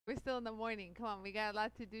We're still in the morning. Come on, we got a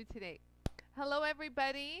lot to do today. Hello,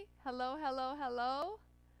 everybody. Hello, hello, hello.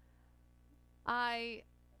 I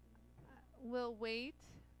will wait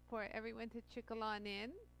for everyone to trickle on in.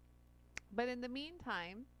 But in the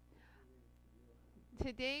meantime,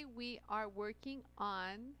 today we are working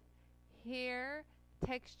on hair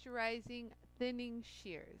texturizing thinning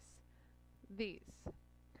shears. These.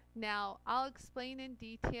 Now, I'll explain in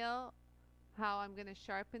detail how I'm going to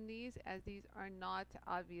sharpen these, as these are not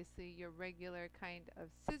obviously your regular kind of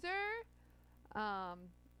scissor.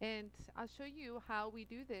 And I'll show you how we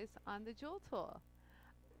do this on the Jool tool.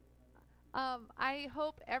 I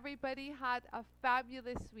hope everybody had a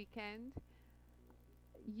fabulous weekend.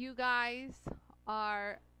 You guys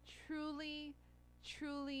are truly,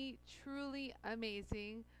 truly, truly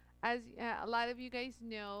amazing. As a lot of you guys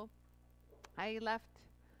know, I left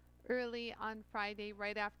early on Friday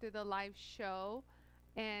right after the live show,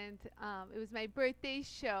 and it was my birthday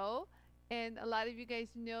show, and a lot of you guys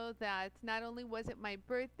know that not only was it my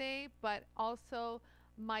birthday, but also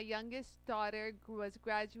my youngest daughter was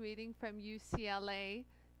graduating from UCLA,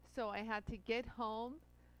 so I had to get home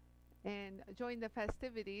and join the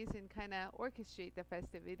festivities and kind of orchestrate the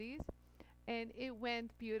festivities, and it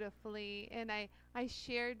went beautifully. And I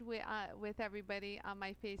shared with everybody on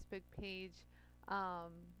my Facebook page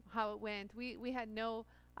how it went. We had no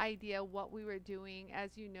idea what we were doing.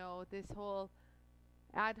 As you know, this whole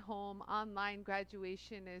at-home online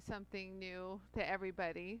graduation is something new to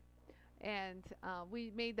everybody, and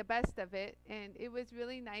we made the best of it, and it was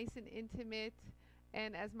really nice and intimate.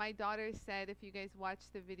 And as my daughter said, if you guys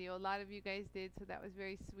watched the video, a lot of you guys did, so that was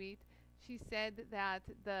very sweet. She said that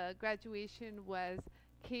the graduation was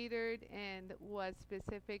catered and was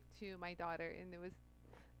specific to my daughter, and it was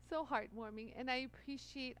so heartwarming, and I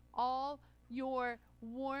appreciate all your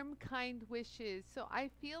warm, kind wishes. So I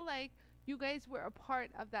feel like you guys were a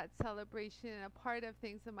part of that celebration and a part of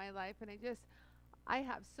things in my life, and I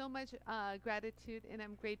have so much gratitude, and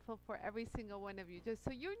I'm grateful for every single one of you. Just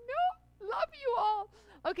so you know, love you all.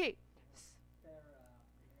 Okay,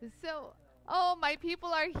 so oh, my people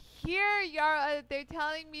are here. They're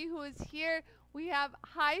telling me who is here. We have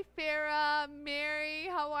hi Farah, Mary,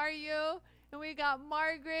 how are you? And we got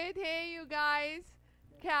Margaret. Hey, you guys.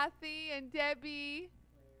 Kathy and Debbie.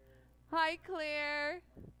 Hi, Claire.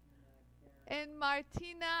 And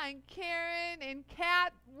Martina and Karen and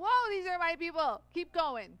Kat. Whoa, these are my people. Keep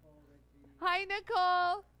going. Hi,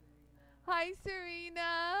 Nicole. Hi,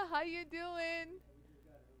 Serena. How you doing?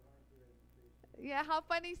 Yeah, how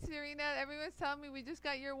funny, Serena. Everyone's telling me we just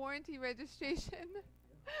got your warranty registration.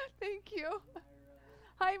 Thank you.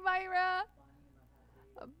 Hi, Myra.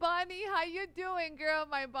 Bonnie, how you doing, girl?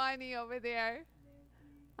 My Bonnie over there.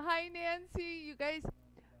 Hi, Nancy. You guys.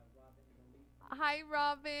 Hi,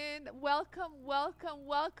 Robin. Welcome, welcome,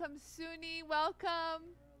 welcome, Suni. Welcome.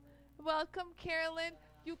 Welcome, Carolyn.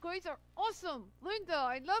 You guys are awesome. Linda,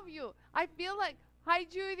 I love you. I feel like. Hi,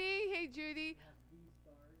 Judy. Hey, Judy.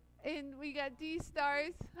 And we got D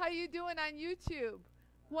stars. How you doing on YouTube?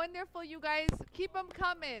 Wonderful, you guys. Keep them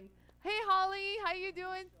coming. Hey, Holly. How you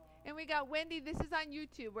doing? And we got Wendy. This is on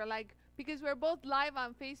YouTube. We're like, because we're both live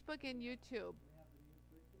on Facebook and YouTube.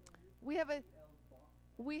 We have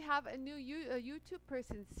a new YouTube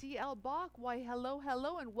person, CL Bach. Why, hello,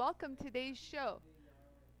 hello, and welcome to today's show.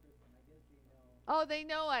 Oh, they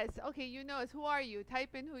know us. Okay, you know us. Who are you?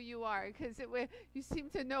 Type in who you are, because you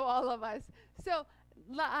seem to know all of us. So,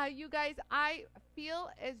 you guys, I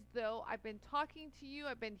feel as though I've been talking to you.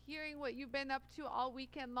 I've been hearing what you've been up to all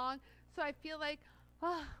weekend long. So I feel like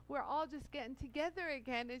we're all just getting together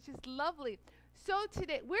again. It's just lovely. So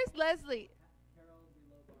today, where's Leslie?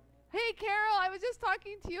 Hey, Carol, I was just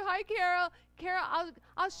talking to you. Hi, Carol. Carol,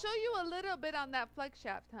 I'll show you a little bit on that flex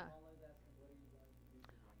shaft, huh?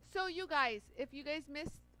 So you guys, if you guys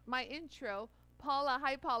missed my intro, Paula,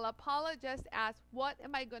 hi Paula. Paula just asked, what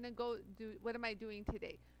am I going to go do? What am I doing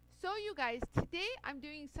today? So you guys, today I'm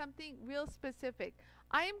doing something real specific.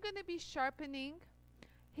 I am going to be sharpening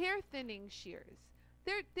hair thinning shears.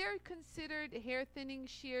 They're considered hair thinning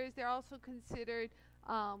shears. They're also considered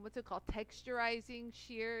what's it called, texturizing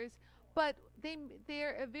shears. But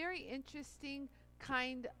they're a very interesting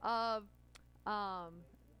kind of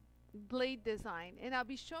blade design, and I'll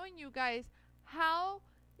be showing you guys how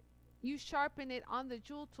you sharpen it on the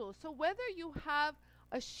Jool tool. So whether you have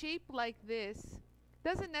a shape like this,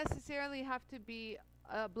 doesn't necessarily have to be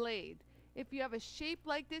a blade. If you have a shape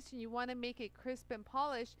like this and you want to make it crisp and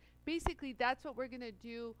polished, basically that's what we're going to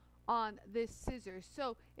do on this scissors.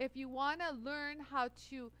 So if you want to learn how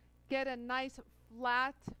to get a nice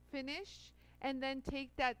flat finish and then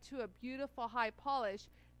take that to a beautiful high polish,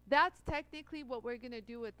 That's technically what we're going to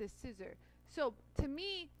do with this scissor. So to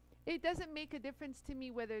me, it doesn't make a difference to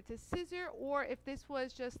me whether it's a scissor or if this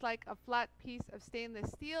was just like a flat piece of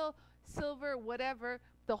stainless steel, silver, whatever.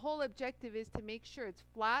 The whole objective is to make sure it's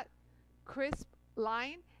flat, crisp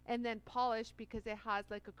line, and then polished because it has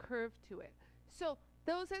like a curve to it. So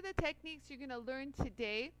those are the techniques you're going to learn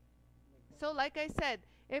today. So like I said,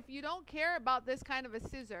 if you don't care about this kind of a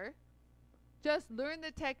scissor, just learn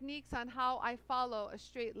the techniques on how I follow a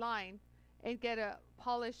straight line and get a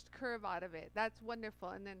polished curve out of it. That's wonderful.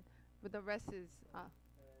 And then with the rest is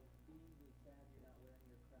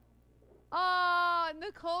oh,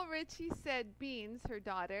 Nicole Ritchie said Beans, her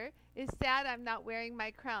daughter, is sad I'm not wearing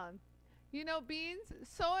my crown. You know, Beans,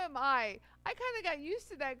 so am I. I kind of got used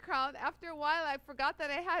to that crown. After a while, I forgot that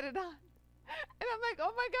I had it on. And I'm like,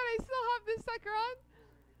 oh my God, I still have this sucker on?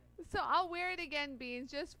 So I'll wear it again,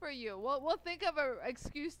 Beans, just for you. We'll think of an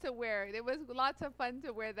excuse to wear it. It was lots of fun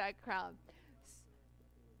to wear that crown.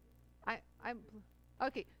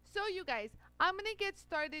 Okay, so you guys, I'm going to get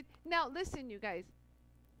started. Now, listen, you guys.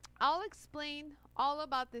 I'll explain all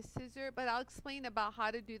about the scissor, but I'll explain about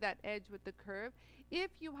how to do that edge with the curve.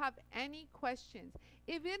 If you have any questions,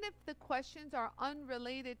 even if the questions are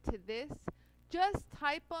unrelated to this, just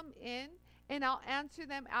type them in and I'll answer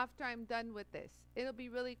them after I'm done with this. It'll be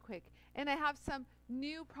really quick. And I have some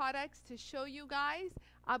new products to show you guys.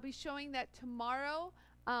 I'll be showing that tomorrow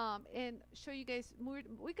and show you guys more.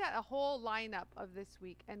 We got a whole lineup of this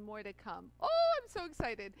week and more to come. Oh, I'm so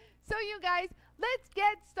excited. So you guys, let's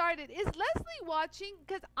get started. Is Leslie watching?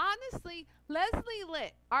 Because honestly, Leslie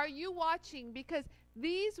Lit, are you watching? Because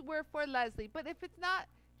these were for Leslie. But if it's not,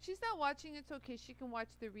 she's not watching, it's okay. She can watch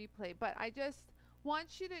the replay. But I just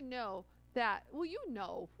want you to know that, well, you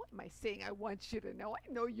know. What am I saying? I want you to know. I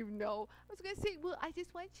know you know. I was going to say, well, I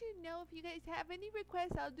just want you to know if you guys have any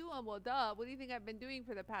requests, I'll do them. Well, duh. What do you think I've been doing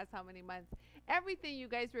for the past how many months? Everything you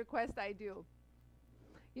guys request, I do.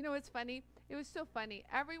 You know what's funny? It was so funny.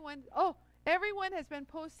 Everyone has been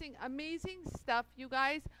posting amazing stuff, you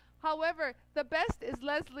guys. However, the best is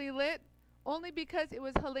Leslie Lit, only because it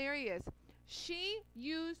was hilarious. She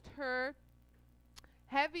used her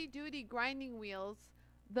heavy-duty grinding wheels,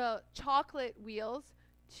 the chocolate wheels,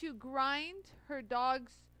 to grind her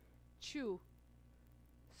dog's chew.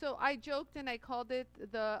 So I joked and I called it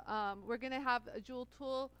the we're gonna have a Jewel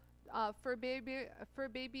Tool fur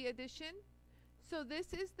baby edition. So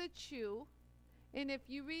this is the chew, and if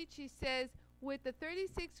you read, she says, with the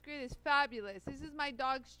 36 grit is fabulous. This is my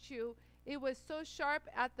dog's chew. It was so sharp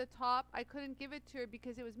at the top, I couldn't give it to her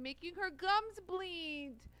because it was making her gums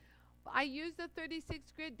bleed. I used the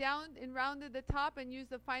 36 grit down and rounded the top and used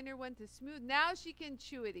the finer one to smooth. Now she can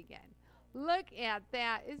chew it again. Look at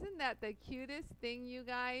that. Isn't that the cutest thing, you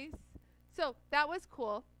guys? So that was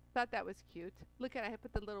cool. Thought that was cute. Look at it. I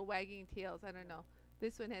put the little wagging tails. I don't know.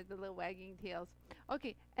 This one has the little wagging tails.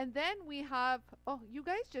 Okay, and then we have, oh, you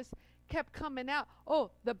guys just kept coming out. Oh,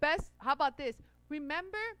 the best. How about this?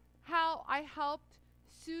 Remember how I helped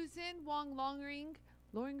Susan Wong Longering,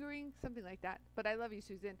 something like that. But I love you,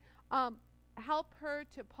 Susan. Help her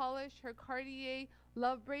to polish her Cartier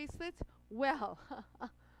love bracelets. Well,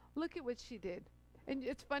 look at what she did. And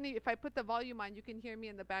it's funny, if I put the volume on, you can hear me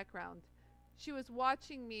in the background. She was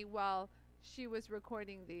watching me while she was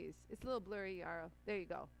recording these. It's a little blurry, Yara. There you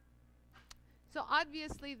go. So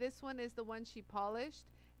obviously this one is the one she polished,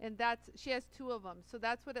 and she has two of them. So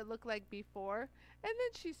that's what it looked like before. And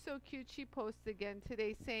then she's so cute. She posts again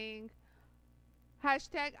today saying,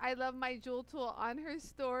 hashtag I love my Jewel Tool on her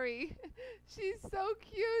story. She's so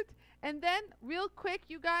cute. And then real quick,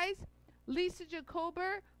 you guys, Lisa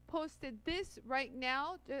Jacober posted this right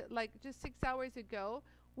now, like just 6 hours ago,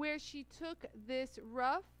 where she took this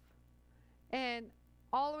rough and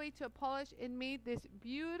all the way to a polish and made this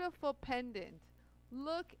beautiful pendant.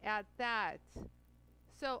 Look at that.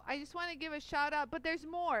 So I just want to give a shout out, but there's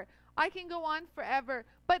more. I can go on forever.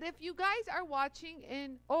 But if you guys are watching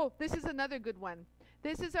in, oh, this is another good one.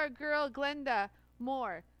 This is our girl, Glenda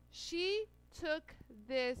Moore. She took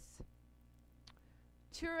this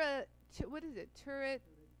Turritella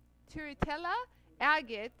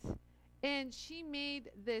agate, and she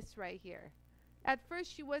made this right here. At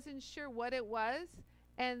first, she wasn't sure what it was,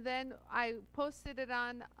 and then I posted it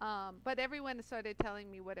on, but everyone started telling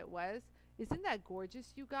me what it was. Isn't that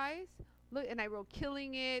gorgeous, you guys? Look, and I wrote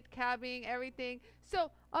killing it, cabbing, everything. So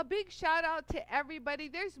a big shout out to everybody.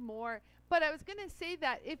 There's more. But I was going to say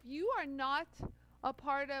that if you are not a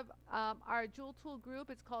part of our Jewel Tool group,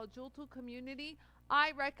 it's called Jewel Tool Community,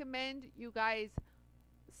 I recommend you guys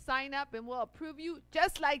sign up and we'll approve you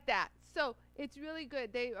just like that. So it's really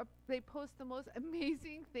good. They post the most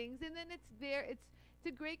amazing things, and then it's there. It's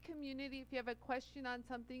It's a great community. If you have a question on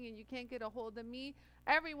something and you can't get a hold of me,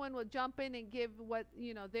 everyone will jump in and give what,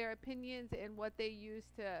 you know, their opinions and what they use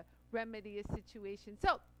to remedy a situation.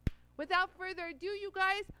 So, without further ado, you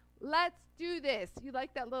guys, let's do this. You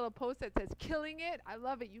like that little post that says killing it? I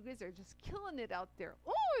love it. You guys are just killing it out there.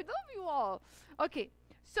 Oh, I love you all. Okay,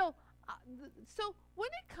 so when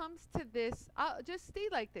it comes to this, just stay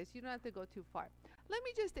like this. You don't have to go too far. Let me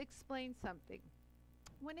just explain something.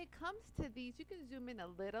 When it comes to these, you can zoom in a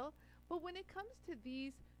little, but when it comes to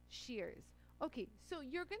these shears, okay, so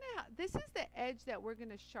you're going to this is the edge that we're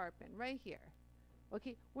going to sharpen right here.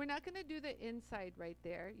 Okay, we're not going to do the inside right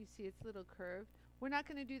there. You see it's a little curved. We're not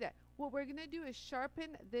going to do that. What we're going to do is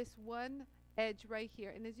sharpen this one edge right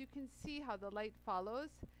here. And as you can see how the light follows,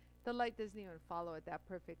 the light doesn't even follow it that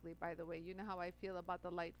perfectly, by the way. You know how I feel about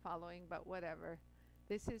the light following, but whatever.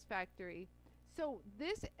 This is factory. So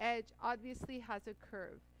this edge obviously has a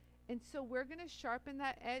curve. And so we're going to sharpen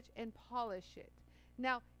that edge and polish it.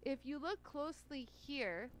 Now, if you look closely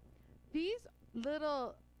here, these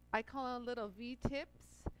little, I call them little V-tips,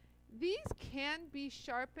 these can be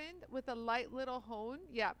sharpened with a light little hone.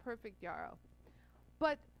 Yeah, perfect, Yarrow.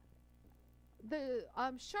 But the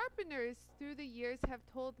sharpeners through the years have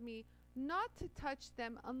told me not to touch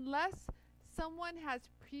them unless someone has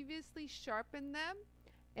previously sharpened them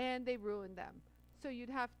and they ruined them. So you'd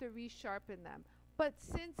have to resharpen them. But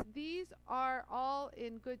since these are all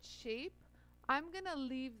in good shape, I'm going to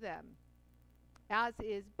leave them as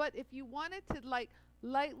is. But if you wanted to like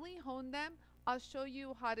lightly hone them, I'll show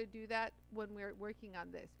you how to do that when we're working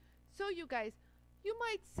on this. So you guys, you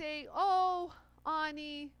might say, oh,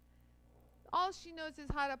 Anie, all she knows is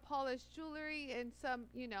how to polish jewelry and some,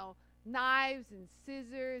 you know, knives and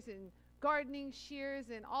scissors and gardening shears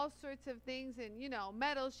and all sorts of things and, you know,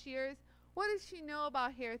 metal shears. What does she know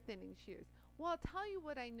about hair thinning shears? Well, I'll tell you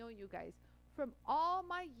what I know, you guys. From all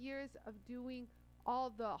my years of doing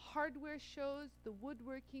all the hardware shows, the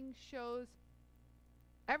woodworking shows,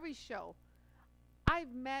 every show,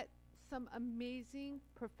 I've met some amazing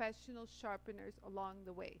professional sharpeners along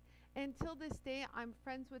the way. Until this day, I'm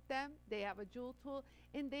friends with them. They have a JOOLTOOL,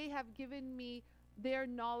 and they have given me their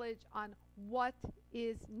knowledge on what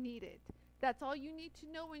is needed. That's all you need to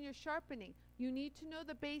know when you're sharpening. You need to know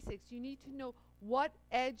the basics. You need to know what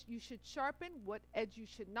edge you should sharpen, what edge you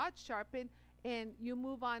should not sharpen, and you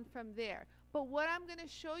move on from there. But what I'm going to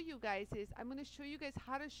show you guys is I'm going to show you guys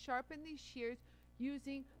how to sharpen these shears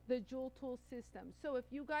using the JOOLTOOL system. So if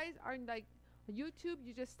you guys are like YouTube,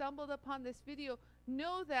 you just stumbled upon this video,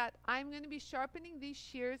 know that I'm going to be sharpening these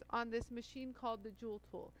shears on this machine called the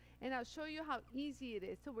JOOLTOOL. And I'll show you how easy it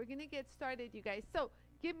is. So we're going to get started, you guys. So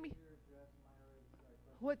give me...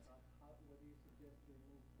 What?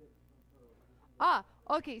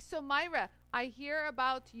 Okay. So Myra, I hear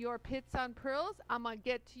about your pits on pearls. I'm gonna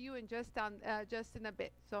get to you in just in a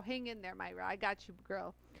bit. So hang in there, Myra. I got you,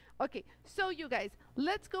 girl. Okay. So you guys,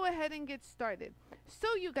 let's go ahead and get started. So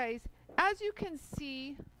you guys, as you can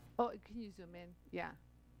see, oh, can you zoom in? Yeah.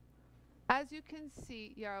 As you can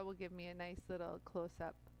see, Yara will give me a nice little close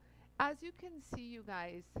up. As you can see, you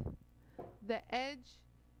guys, the edge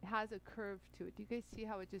has a curve to it. Do you guys see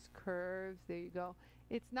how it just curves? There you go.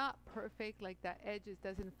 It's not perfect, like that edge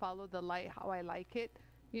doesn't follow the light how I like it.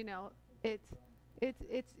 You know, it's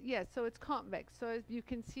yeah, so it's convex. So as you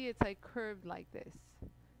can see, it's like curved like this. You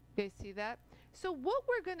guys see that? So what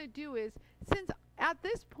we're going to do is, since at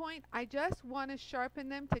this point I just want to sharpen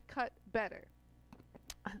them to cut better,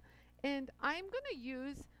 and I'm going to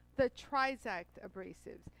use the TRIZACT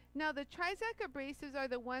abrasives. Now the TRIZACT abrasives are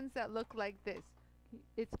the ones that look like this.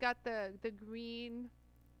 It's got the green,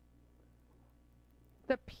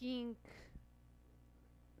 the pink,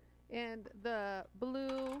 and the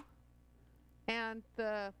blue, and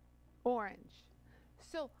the orange.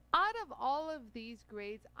 So out of all of these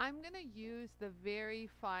grades, I'm going to use the very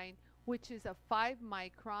fine, which is a 5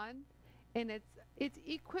 micron, and it's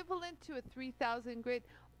equivalent to a 3000 grit,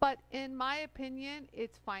 but in my opinion,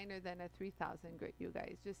 it's finer than a 3000 grit, you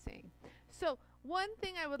guys, just saying. So one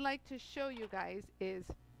thing I would like to show you guys is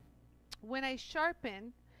when I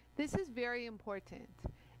sharpen, this is very important,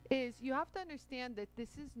 is you have to understand that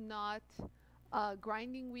this is not a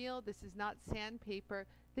grinding wheel, this is not sandpaper,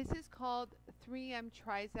 this is called 3M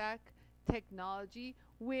TRIZACT technology,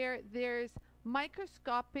 where there's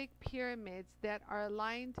microscopic pyramids that are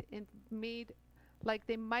aligned and made like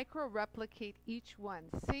they micro replicate each one,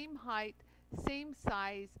 same height, same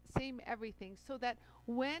size, same everything, so that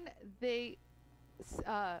when they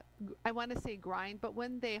I want to say grind, but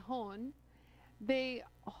when they hone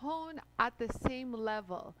at the same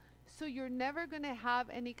level. So you're never going to have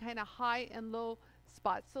any kind of high and low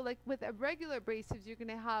spots. So like with a regular abrasives, you're going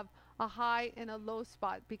to have a high and a low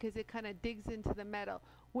spot because it kind of digs into the metal,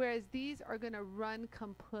 whereas these are going to run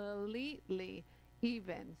completely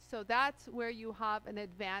even. So that's where you have an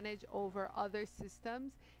advantage over other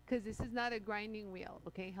systems, because this is not a grinding wheel.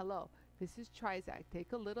 Okay, hello, this is TRIZACT.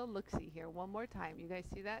 Take a little look-see here one more time. You guys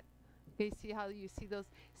see that? Okay, see how you see those?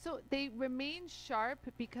 So they remain sharp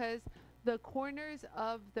because the corners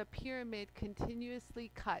of the pyramid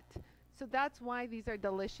continuously cut. So that's why these are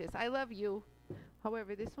delicious. I love you.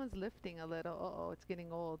 However, this one's lifting a little. Uh-oh, it's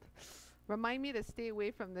getting old. Remind me to stay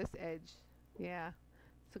away from this edge. Yeah.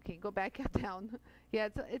 It's okay. Go back down. Yeah,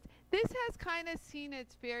 it's this has kind of seen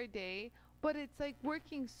its fair day, but it's like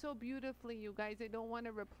working so beautifully, you guys. I don't want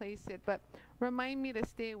to replace it, but remind me to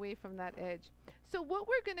stay away from that edge. So what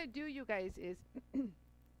we're going to do, you guys, is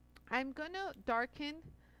I'm going to darken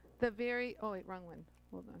the very, oh wait, wrong one.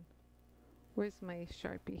 Hold on. Where's my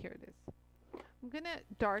Sharpie? Here it is. I'm going to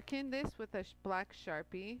darken this with a black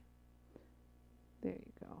Sharpie. There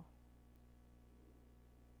you go.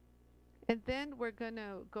 And then we're going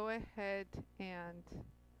to go ahead and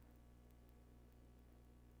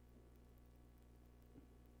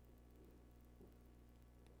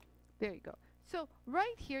there you go. So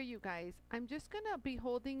right here, you guys, I'm just going to be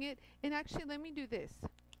holding it. And actually, let me do this.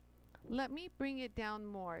 Let me bring it down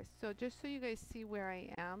more. So just so you guys see where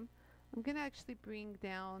I am, I'm going to actually bring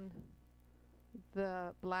down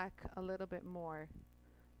the black a little bit more.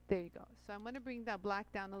 There you go. So I'm going to bring that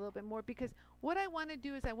black down a little bit more, because what I want to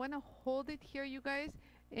do is I want to hold it here, you guys,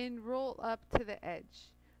 and roll up to the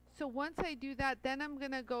edge. So once I do that, then I'm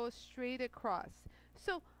going to go straight across.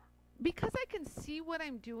 So because I can see what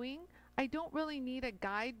I'm doing, I don't really need a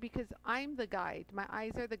guide, because I'm the guide. My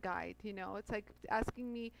eyes are the guide, you know. It's like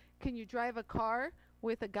asking me, can you drive a car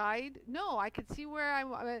with a guide? No, I can see where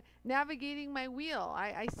I'm navigating my wheel.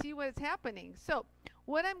 I see what's happening. So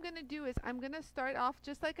what I'm going to do is I'm going to start off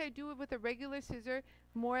just like I do it with a regular scissor,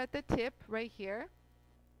 more at the tip right here.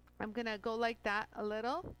 I'm going to go like that a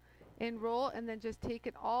little and roll, and then just take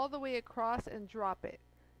it all the way across and drop it.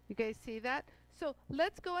 You guys see that? So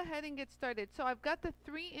let's go ahead and get started. So I've got the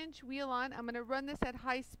 3-inch wheel on. I'm going to run this at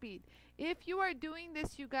high speed. If you are doing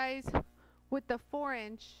this, you guys, with the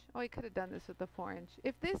 4-inch, oh, I could have done this with the 4-inch.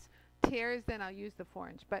 If this tears, then I'll use the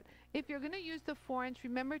 4-inch. But if you're going to use the 4-inch,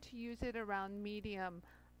 remember to use it around medium,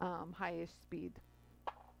 highish speed.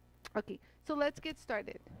 Okay, so let's get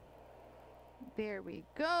started. There we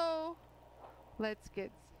go. Let's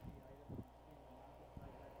get...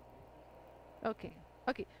 Okay.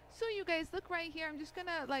 Okay, so you guys, look right here. I'm just going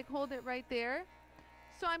to like hold it right there.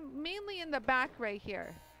 So I'm mainly in the back right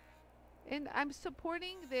here. And I'm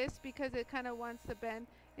supporting this because it kind of wants to bend.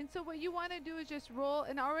 And so what you want to do is just roll,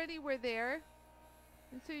 and already we're there.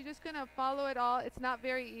 And so you're just going to follow it all. It's not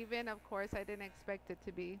very even, of course. I didn't expect it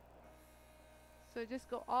to be. So just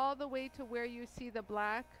go all the way to where you see the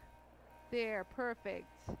black. There, perfect.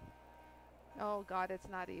 Oh God, it's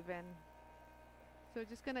not even. So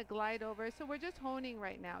just going to glide over. So we're just honing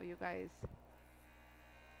right now, you guys.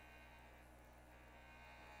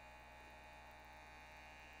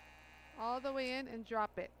 All the way in and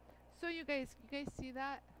drop it. So you guys see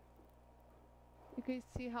that? You guys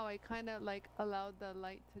see how I kind of like allowed the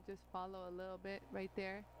light to just follow a little bit right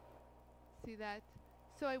there? See that?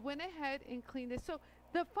 So I went ahead and cleaned this. So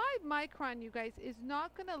the 5 micron, you guys, is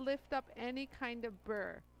not going to lift up any kind of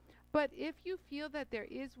burr. But if you feel that there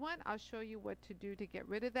is one, I'll show you what to do to get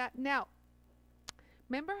rid of that. Now,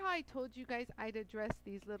 remember how I told you guys I'd address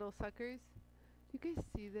these little suckers? You guys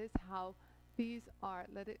see this? How these are,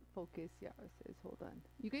 let it focus. Yeah, it says, hold on.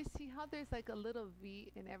 You guys see how there's like a little V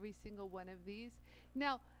in every single one of these?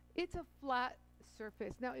 Now, it's a flat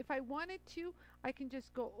surface. Now, if I wanted to, I can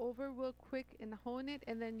just go over real quick and hone it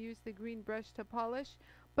and then use the green brush to polish.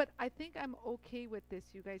 But I think I'm okay with this,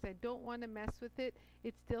 you guys. I don't want to mess with it.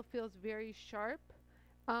 It still feels very sharp.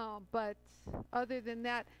 But other than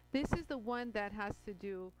that, this is the one that has to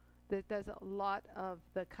do, that does a lot of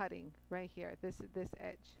the cutting right here. This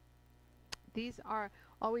edge. These are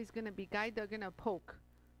always going to be guide. They're going to poke.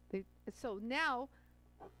 So now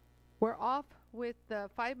we're off with the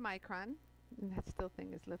 5 micron. And that still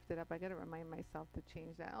thing is lifted up. I got to remind myself to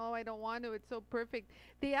change that. Oh, I don't want to. It's so perfect.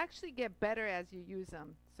 They actually get better as you use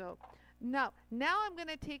them. So now I'm going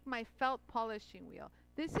to take my felt polishing wheel.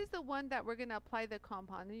 This is the one that we're going to apply the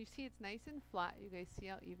compound. And you see it's nice and flat. You guys see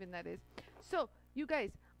how even that is? So you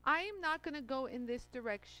guys, I am not going to go in this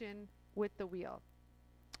direction with the wheel.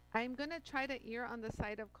 I'm going to try to err on the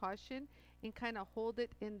side of caution and kind of hold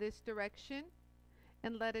it in this direction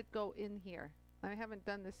and let it go in here. I haven't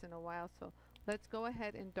done this in a while, so let's go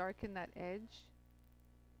ahead and darken that edge.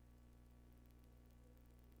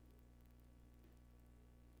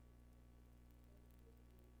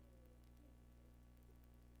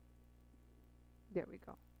 There we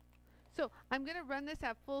go. So I'm going to run this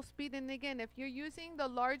at full speed. And again, if you're using the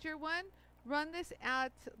larger one, run this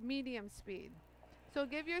at medium speed. So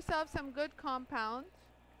give yourself some good compound.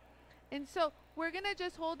 And so we're going to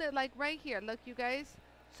just hold it like right here. Look, you guys.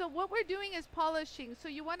 So what we're doing is polishing. So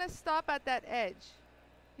you want to stop at that edge.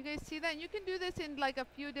 You guys see that? And you can do this in like a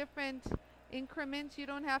few different increments. You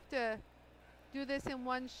don't have to do this in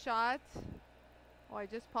one shot. Oh, I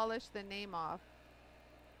just polished the name off.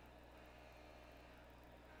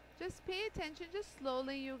 Just pay attention, just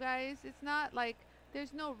slowly, you guys. It's not like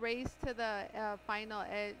there's no race to the final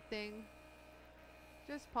thing.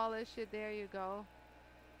 Just polish it. There you go.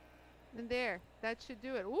 And there, that should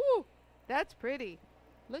do it. Ooh, that's pretty.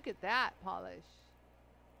 Look at that polish.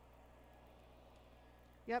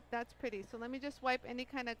 Yep, that's pretty. So let me just wipe any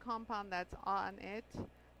kind of compound that's on it.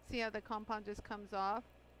 See how the compound just comes off?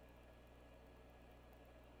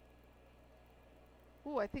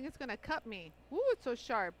 Ooh, I think it's gonna cut me. Ooh, it's so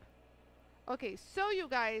sharp. Okay, so you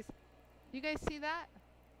guys see that?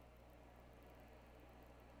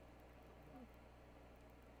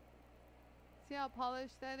 See how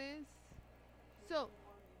polished that is? So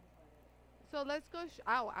let's go.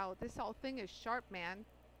 Ow, ow! This whole thing is sharp, man.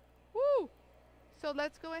 Woo! So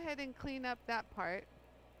let's go ahead and clean up that part.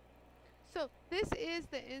 So this is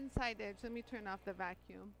the inside edge. Let me turn off the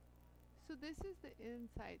vacuum. So this is the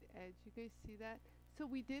inside edge. You guys see that? So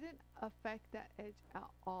we didn't affect that edge at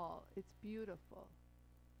all. It's beautiful.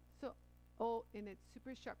 So, oh, and it's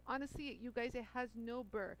super sharp. Honestly, you guys, it has no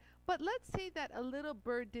burr. But let's say that a little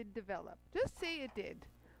burr did develop. Just say it did.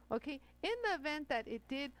 Okay? In the event that it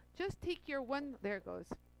did, just take your there it goes.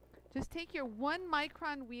 Just take your 1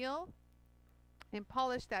 micron wheel and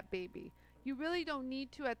polish that baby. You really don't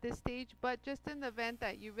need to at this stage, but just in the event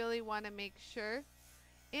that you really want to make sure.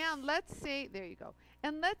 And let's say, there you go.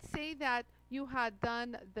 And let's say that you had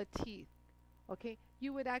done the teeth, okay?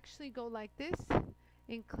 You would actually go like this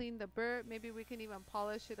and clean the burr. Maybe we can even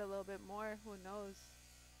polish it a little bit more, who knows?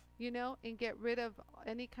 You know, and get rid of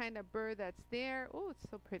any kind of burr that's there. Oh, it's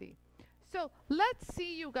so pretty. So let's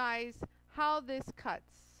see, you guys, how this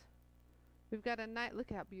cuts. We've got a nice,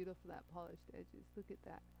 look how beautiful that polished edge is. Look at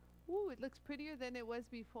that. Ooh, it looks prettier than it was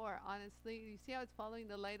before, honestly. You see how it's following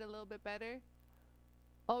the light a little bit better?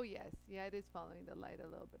 Oh, yes. Yeah, it is following the light a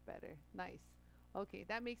little bit better. Nice. Okay,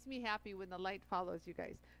 that makes me happy when the light follows, you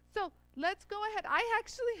guys. So let's go ahead. I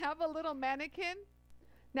actually have a little mannequin.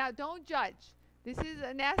 Now, don't judge. This is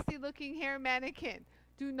a nasty looking hair mannequin.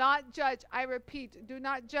 Do not judge. I repeat, do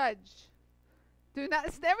not judge. Do not.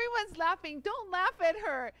 Everyone's laughing. Don't laugh at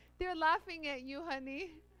her. They're laughing at you,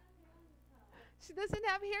 honey. She doesn't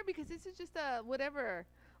have hair because this is just a whatever.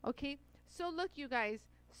 Okay, so look, you guys.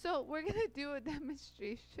 So we're going to do a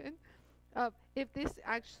demonstration of if this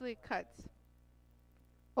actually cuts.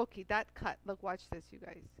 Okay, that cut. Look, watch this, you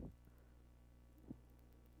guys.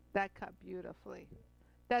 That cut beautifully.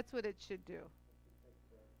 That's what it should do.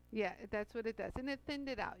 Yeah, that's what it does. And it thinned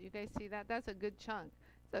it out. You guys see that? That's a good chunk.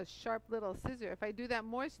 It's a sharp little scissor. If I do that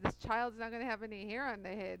more, so this child's not going to have any hair on the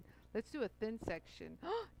head. Let's do a thin section.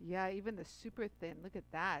 Yeah, even the super thin. Look at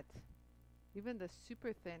that. Even the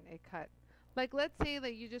super thin, it cut. Like, let's say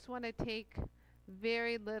that you just want to take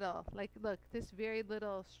very little. Like, look, this very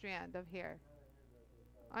little strand of hair.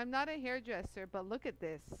 I'm not a hairdresser, but look at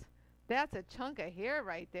this. That's a chunk of hair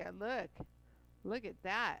right there. Look. Look at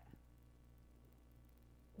that.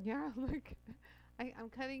 Yeah, look. I'm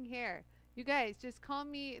cutting hair. You guys, just call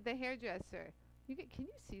me the hairdresser. Can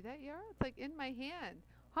you see that, Yara? It's like in my hand.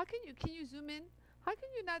 How can you zoom in? How can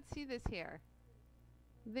you not see this hair?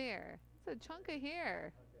 There. It's a chunk of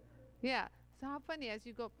hair. Yeah. So how funny as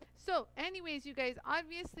you go. So anyways, you guys,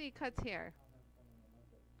 obviously it cuts hair.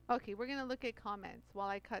 Okay, we're going to look at comments while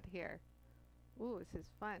I cut hair. Ooh, this is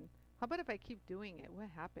fun. How about if I keep doing it? What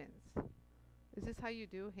happens? Is this how you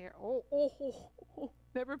do hair? Oh,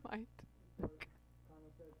 never mind. You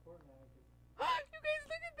guys,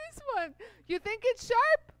 look at this one. You think it's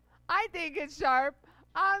sharp? I think it's sharp.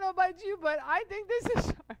 I don't know about you, but I think this is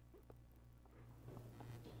sharp.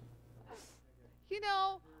 You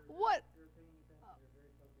know, what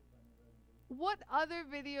other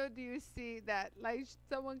video do you see that like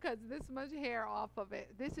someone cuts this much hair off of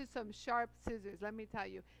it? This is some sharp scissors, let me tell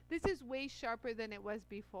you. This is way sharper than it was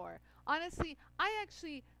before. Honestly,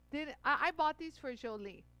 I bought these for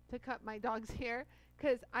Jolie to cut my dog's hair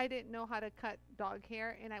because I didn't know how to cut dog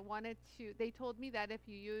hair, and I wanted to, they told me that if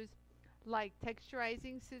you use like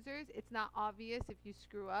texturizing scissors, it's not obvious if you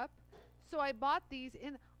screw up. So I bought these,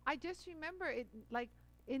 and I just remember it like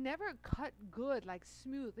it never cut good, like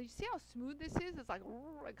smooth. You see how smooth this is? It's like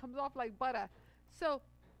it comes off like butter. So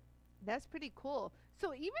That's pretty cool.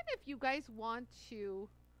 So even if you guys want to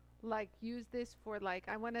like use this for like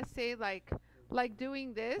I want to say like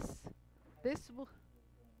doing this will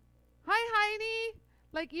Hi Heidi.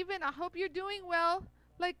 Like even I hope you're doing well.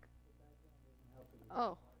 Like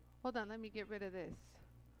oh, hold on, let me get rid of this.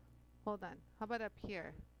 Hold on. How about up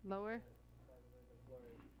here? Lower?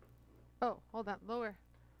 Oh, hold on. Lower.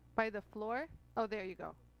 By the floor? Oh, there you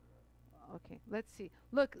go. Okay, let's see.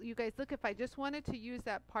 Look, you guys, look, if I just wanted to use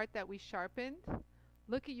that part that we sharpened,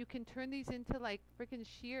 look at you can turn these into like freaking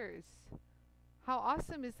shears. How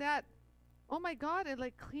awesome is that? Oh my god, it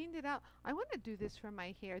like cleaned it out. I want to do this for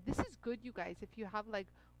my hair. This is good, you guys. If you have like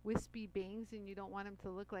wispy bangs and you don't want them to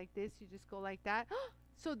look like this, you just go like that.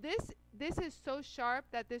 So this is so sharp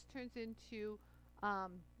that this turns into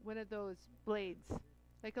one of those blades,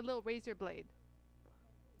 like a little razor blade.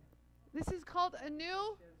 This is called a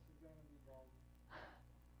new.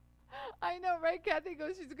 I know, right? Kathy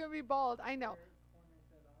goes, she's gonna be bald. I know.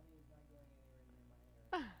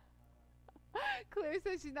 Claire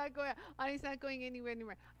says she's not going. Anie's not going anywhere.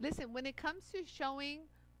 Listen, when it comes to showing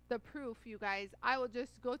the proof, you guys, I will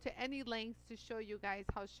just go to any lengths to show you guys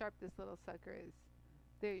how sharp this little sucker is.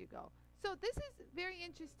 There you go. So this is very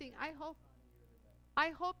interesting. I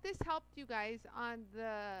hope this helped you guys on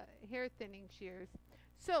the hair thinning shears.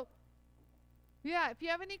 So yeah, if you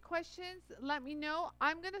have any questions, let me know.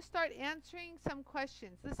 I'm going to start answering some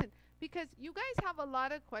questions. Listen, because you guys have a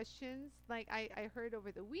lot of questions. Like I heard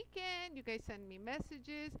over the weekend, you guys send me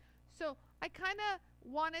messages. So I kind of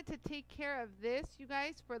wanted to take care of this, you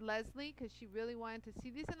guys, for Leslie, because she really wanted to see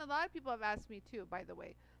these. And a lot of people have asked me too, by the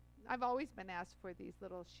way. I've always been asked for these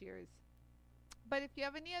little shears. But if you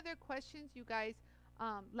have any other questions, you guys,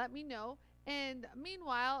 let me know. And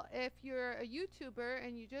meanwhile, if you're a YouTuber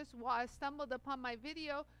and you just stumbled upon my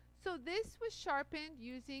video, so this was sharpened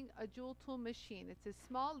using a JOOLTOOL machine. It's a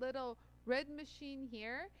small little red machine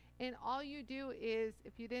here, and all you do is,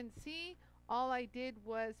 if you didn't see, all I did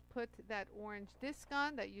was put that orange disc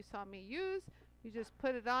on that you saw me use. You just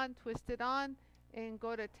put it on, twist it on, and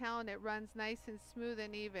go to town. It runs nice and smooth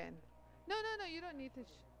and even. No, you don't need to.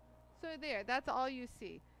 So there, that's all you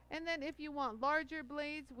see. And then if you want larger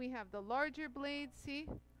blades, we have the larger blades, see?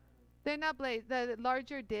 They're not blades, the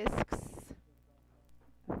larger discs.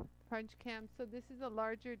 Punch cam. So this is a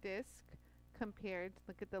larger disc compared,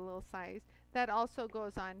 look at the little size. That also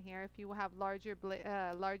goes on here if you have larger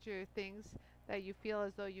things that you feel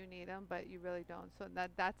as though you need them, but you really don't. So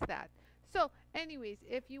that's that. So anyways,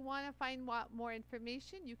 if you want to find more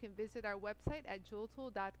information, you can visit our website at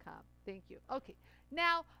jooltool.com. Thank you. Okay,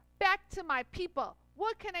 now back to my people.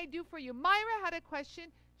 What can I do for you? Myra had a question.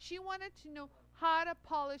 She wanted to know how to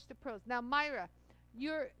polish the pearls. Now, Myra,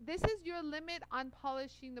 this is your limit on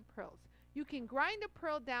polishing the pearls. You can grind a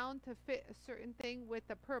pearl down to fit a certain thing with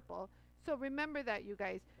the purple. So remember that, you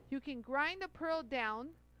guys. You can grind a pearl down.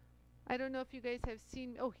 I don't know if you guys have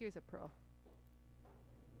seen. Oh, here's a pearl.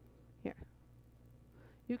 Here.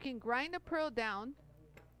 You can grind a pearl down.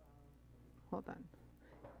 Hold on.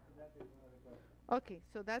 Okay,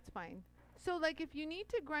 so that's fine. So like if you need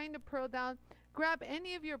to grind a pearl down, grab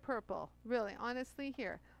any of your purple. Really, honestly,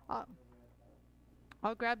 here.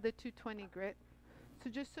 I'll grab the 220 grit. So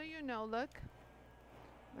just so you know, look.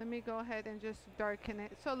 Let me go ahead and just darken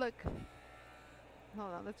it. So look.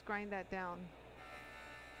 Hold on, let's grind that down.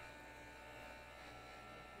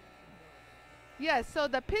 Yes, so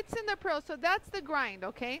the pits in the pearl, so that's the grind,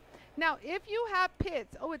 okay? Now, if you have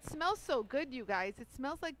pits, oh, it smells so good, you guys. It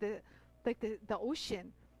smells like the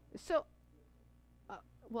ocean. So,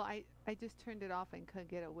 well, I just turned it off and couldn't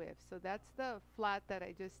get a whiff. So that's the flat that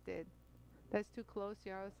I just did. That's too close,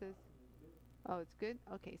 Yarrow says. Oh, it's good?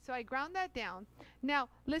 Okay, so I ground that down. Now,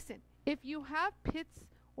 listen, if you have pits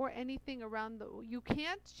or anything around you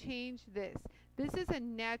can't change this. This is a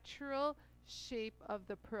natural shape of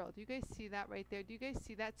the pearl. Do you guys see that right there? Do you guys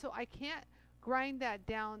see that? So I can't grind that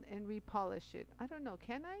down and repolish it. I don't know,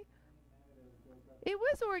 can I? It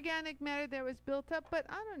was organic matter that was built up, but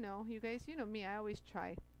I don't know, you guys. You know me, I always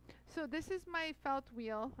try. So this is my felt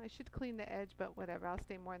wheel. I should clean the edge, but whatever. I'll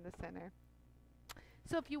stay more in the center.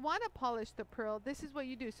 So if you want to polish the pearl, this is what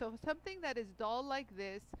you do. So something that is dull like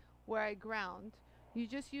this, where I ground, you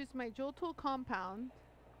just use my JOOLTOOL compound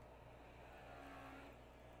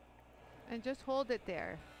and just hold it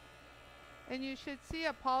there. And you should see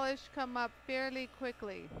a polish come up fairly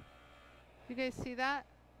quickly. You guys see that?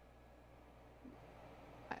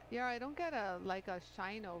 Yeah, I don't get a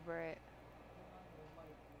shine over it.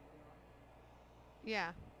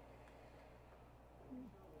 Yeah.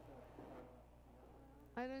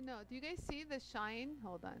 I don't know. Do you guys see the shine?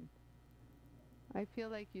 Hold on. I feel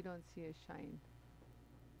like you don't see a shine.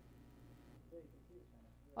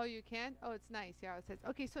 Oh, you can? Oh, it's nice. Yeah, it says.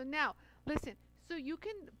 Okay, so now, listen. So you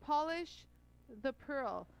can polish the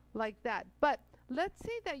pearl like that. But let's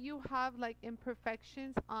say that you have like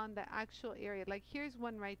imperfections on the actual area. Like here's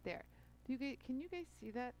one right there. Do you guys, can you guys see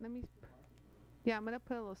that? Let me, yeah, I'm going to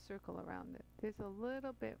put a little circle around it. There's a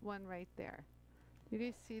little bit one right there. You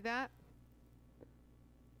guys see that?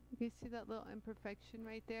 You guys see that little imperfection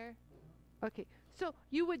right there? Okay, so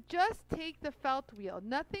you would just take the felt wheel,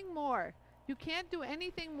 nothing more. You can't do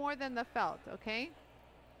anything more than the felt, okay?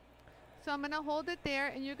 So I'm going to hold it there,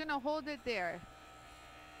 and you're going to hold it there.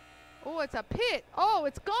 Oh, it's a pit. Oh,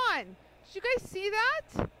 it's gone. Did you guys see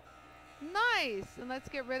that? Nice. And let's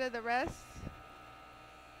get rid of the rest.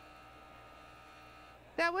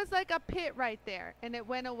 That was like a pit right there, and it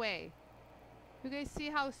went away. You guys see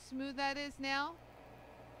how smooth that is now?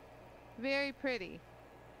 Very pretty.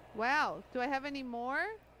 Wow. Do I have any more?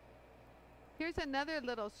 Here's another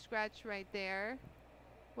little scratch right there.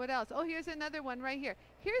 What else? Oh, here's another one right here.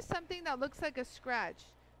 Here's something that looks like a scratch.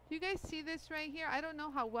 Do you guys see this right here? I don't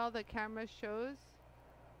know how well the camera shows,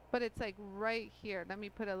 but it's like right here. Let me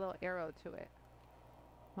put a little arrow to it.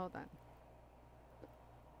 Hold on.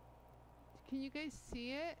 Can you guys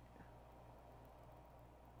see it?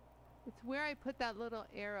 It's where I put that little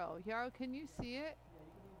arrow. Yarrow, can you see it?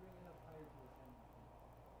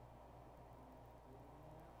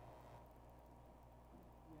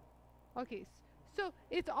 Okay, so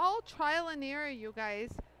it's all trial and error, you guys.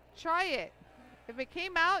 Try it. If it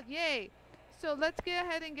came out, yay. So let's get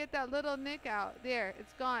ahead and get that little nick out. There,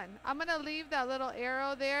 it's gone. I'm going to leave that little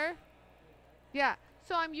arrow there. Yeah,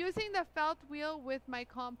 so I'm using the felt wheel with my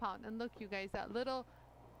compound. And look, you guys, that little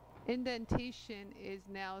indentation is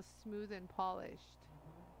now smooth and polished.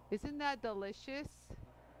 Isn't that delicious?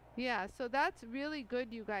 Yeah, so that's really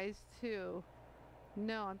good, you guys, too.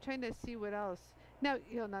 No, I'm trying to see what else. No,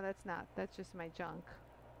 no, that's not. That's just my junk.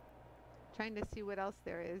 Trying to see what else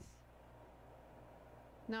there is.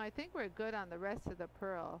 No, I think we're good on the rest of the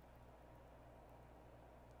pearl.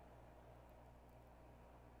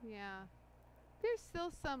 Yeah. There's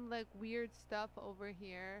still some like weird stuff over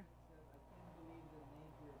here.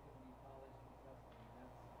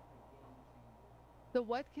 The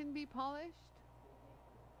what can be polished?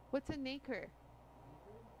 What's a nacre?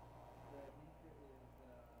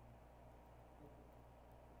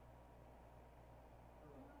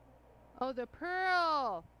 Oh, the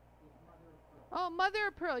pearl. Oh, mother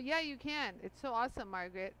of pearl. Yeah, you can. It's so awesome,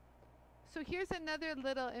 Margaret. So here's another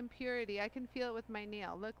little impurity. I can feel it with my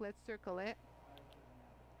nail. Look, let's circle it.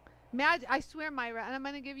 I swear, Myra, and I'm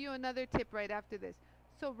going to give you another tip right after this.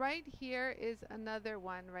 So right here is another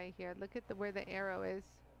one right here. Look at where the arrow is.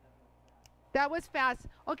 That was fast.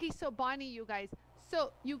 Okay, so Bonnie, you guys.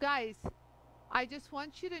 So, you guys, I just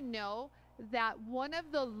want you to know that one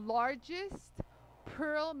of the largest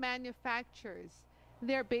pearl manufacturers,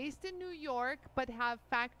 they're based in New York but have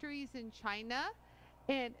factories in China,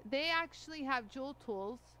 and they actually have jewel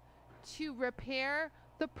tools to repair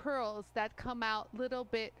the pearls that come out little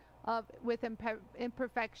bit with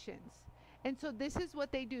imperfections. And so this is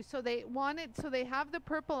what they do. So they have the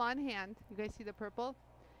purple on hand. You guys see the purple?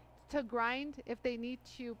 To grind if they need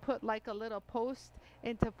to put like a little post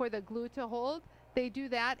for the glue to hold. They do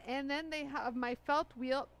that. And then they have my felt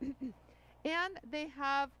wheel and they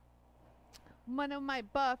have one of my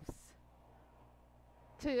buffs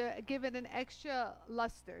to give it an extra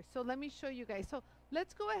luster. So let me show you guys. So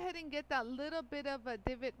let's go ahead and get that little bit of a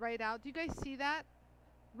divot right out. Do you guys see that?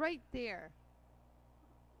 Right there.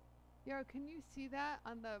 Yara, can you see that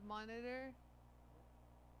on the monitor?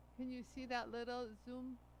 Can you see that little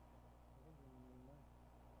zoom?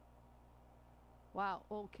 Wow,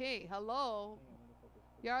 okay, hello.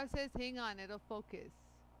 Yara says, hang on, it'll focus.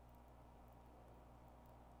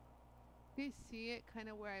 Do you see it kind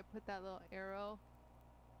of where I put that little arrow?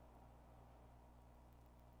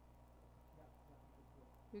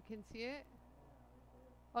 You can see it?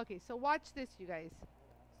 Okay, so watch this, you guys.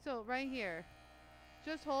 So right here,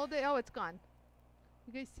 just hold it. Oh, it's gone.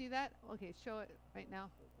 You guys see that? Okay, show it right now.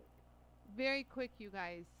 Very quick, you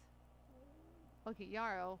guys. Okay,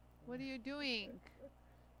 Yarrow, what are you doing?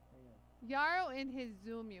 Yarrow in his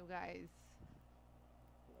zoom, you guys.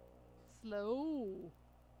 Slow.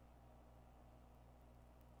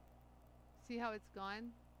 See how it's gone?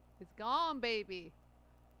 It's gone, baby.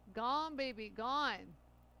 Gone, baby, gone.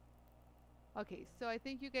 Okay, so I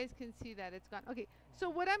think you guys can see that it's gone. Okay, so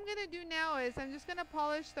what I'm going to do now is I'm just going to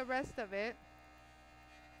polish the rest of it.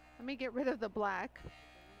 Let me get rid of the black.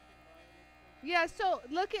 Yeah, so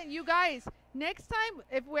look at you guys. Next time,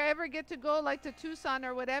 if we ever get to go like to Tucson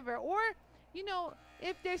or whatever, or, you know,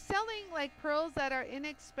 if they're selling like pearls that are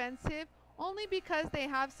inexpensive, only because they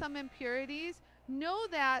have some impurities. Know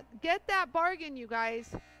that. Get that bargain, you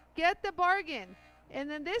guys. Get the bargain. And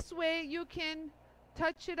then this way you can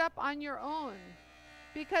touch it up on your own,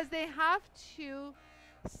 because they have to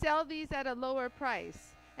sell these at a lower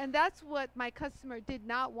price. And that's what my customer did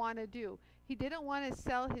not want to do. He didn't want to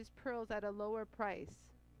sell his pearls at a lower price.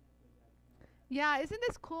 Yeah, isn't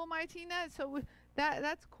this cool, Martina? So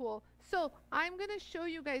that's cool. So I'm going to show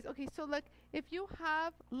you guys. Okay, so look, if you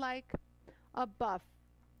have like a buff.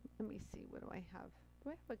 Let me see, what do I have? Do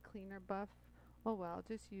I have a cleaner buff? Oh well, I'll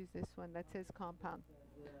just use this one that says compound.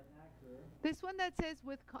 This one that says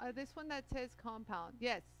compound.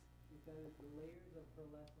 Yes. Because the layers of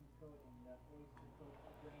pearlescent coating that oyster coats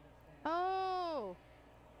a grain of sand. Oh,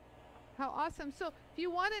 how awesome. So if you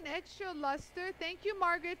want an extra luster, thank you,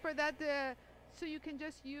 Margaret, for that. So you can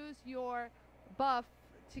just use your buff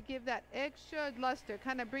to give that extra luster,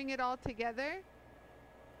 kind of bring it all together.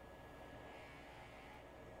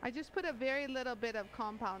 I just put a very little bit of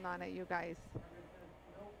compound on it, you guys.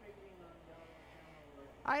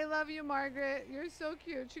 I love you, Margaret. You're so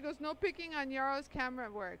cute. She goes, no picking on Yaro's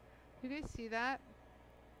camera work. You guys see that?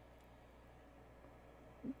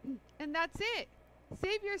 And that's it.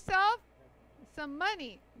 Save yourself some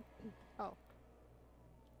money. Oh.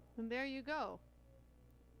 And there you go.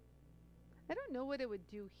 I don't know what it would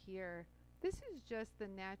do here. This is just the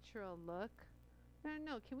natural look. I don't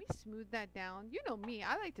know. Can we smooth that down? You know me.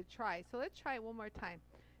 I like to try. So let's try it one more time.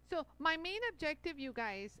 So my main objective, you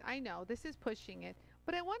guys, I know this is pushing it,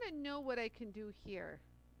 but I want to know what I can do here.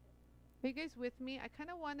 Are you guys with me? I kind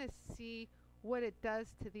of want to see what it does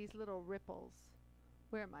to these little ripples.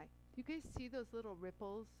 Where am I? Do you guys see those little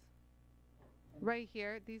ripples? Right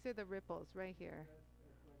here. These are the ripples right here.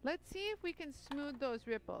 Let's see if we can smooth those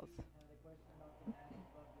ripples.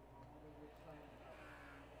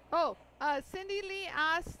 Oh, Cindy Lee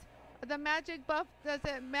asked, the magic buff, does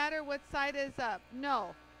it matter what side is up?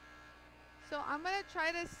 No. So I'm going to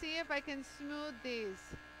try to see if I can smooth these.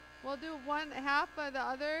 We'll do one half of the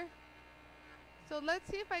other. So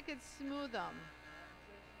let's see if I can smooth them.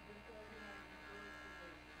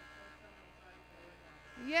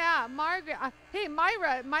 Yeah, Margaret. Hey,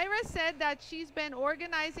 Myra. Myra said that she's been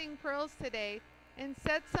organizing pearls today and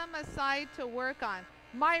set some aside to work on.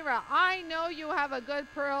 Myra, I know you have a good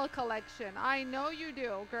pearl collection. I know you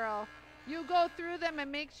do, girl. You go through them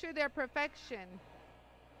and make sure they're perfection.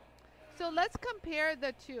 So let's compare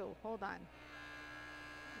the two. Hold on.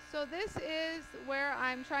 So this is where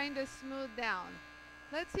I'm trying to smooth down.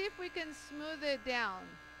 Let's see if we can smooth it down.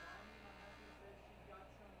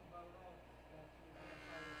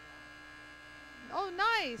 Oh,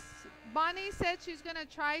 nice. Bonnie said she's going to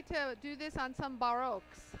try to do this on some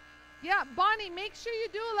baroques. Yeah, Bonnie, make sure you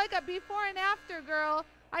do like a before and after, girl.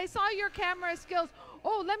 I saw your camera skills.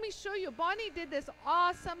 Oh, let me show you. Bonnie did this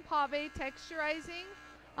awesome pave texturizing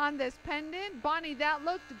on this pendant. Bonnie, that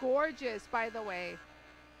looked gorgeous, by the way.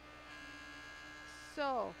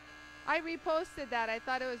 So, I reposted that. I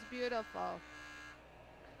thought it was beautiful.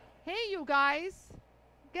 Hey, you guys.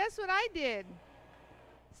 Guess what I did?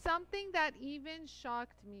 Something that even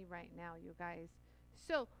shocked me right now, you guys.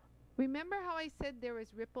 So, remember how I said there was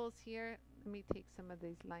ripples here? Let me take some of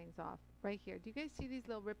these lines off right here. Do you guys see these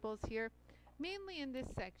little ripples here? Mainly in this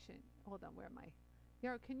section. Hold on, where am I?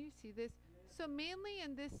 Yaro, can you see this? So mainly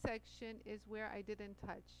in this section is where I didn't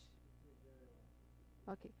touch.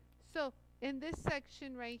 Okay, so in this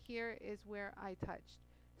section right here is where I touched.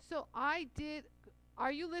 So I did,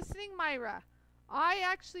 are you listening, Myra? I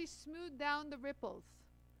actually smoothed down the ripples.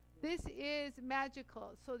 This is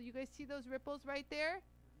magical. So you guys see those ripples right there?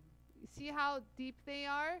 See how deep they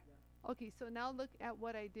are? Okay, so now look at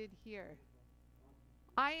what I did here.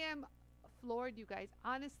 I am floored, you guys.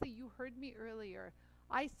 Honestly, you heard me earlier.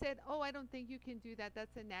 I said, oh, I don't think you can do that.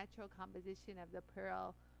 That's a natural composition of the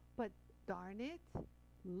pearl. But darn it,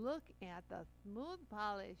 look at the smooth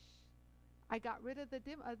polish. I got rid of the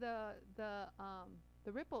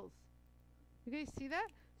ripples. You guys see that?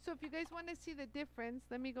 So if you guys want to see the difference,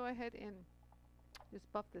 let me go ahead and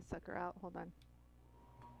just buff this sucker out. Hold on.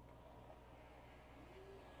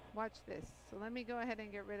 Watch this. So let me go ahead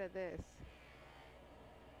and get rid of this.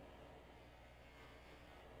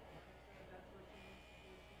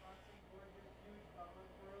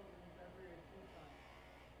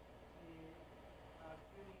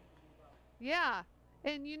 Yeah,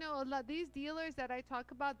 and you know, a lot these dealers that I talk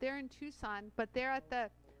about, they're in Tucson, but they're at the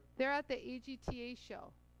AGTA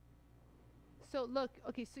show. So look,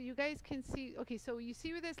 okay, so you guys can see, okay, so you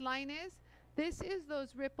see where this line is? This is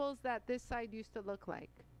those ripples that this side used to look like.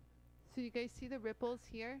 So you guys see the ripples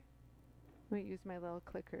here? Let me use my little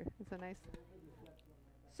clicker. It's a nice.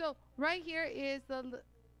 So right here is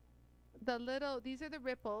the little, these are the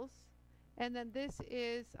ripples, and then this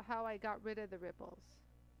is how I got rid of the ripples.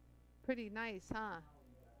 Pretty nice, huh?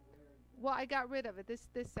 Well, I got rid of it. This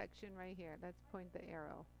section right here. Let's point the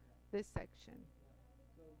arrow. This section.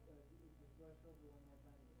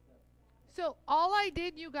 So all I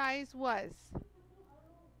did, you guys, was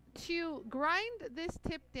to grind this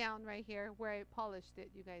tip down right here where I polished it.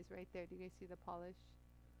 You guys, right there. Do you guys see the polish?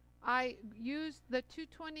 I used the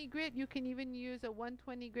 220 grit. You can even use a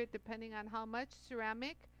 120 grit depending on how much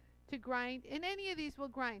ceramic to grind. And any of these will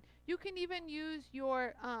grind. You can even use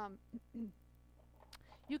your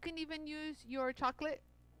chocolate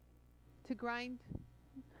to grind.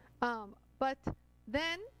 But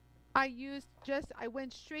then I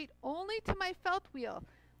went straight only to my felt wheel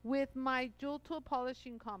with my JOOLTOOL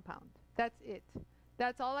polishing compound. That's it.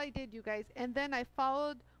 That's all I did, you guys. And then I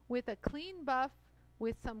followed with a clean buff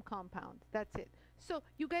with some compound. That's it. So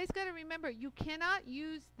you guys got to remember, you cannot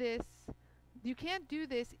use this. You can't do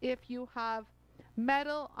this if you have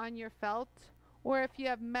metal on your felt or if you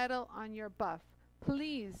have metal on your buff.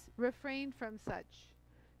 Please refrain from such.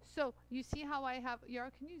 So you see how I have,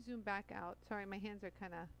 Yara, can you zoom back out? Sorry, my hands are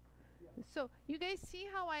kind of. So you guys see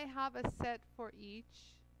how I have a set for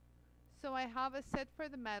each? So I have a set for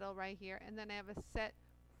the metal right here, and then I have a set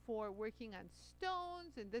for working on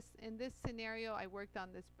stones. In this scenario, I worked on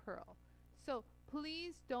this pearl. So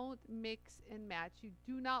please don't mix and match. You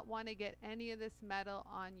do not want to get any of this metal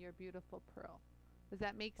on your beautiful pearl. Does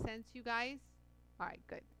that make sense, you guys? All right,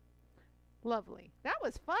 good. Lovely. That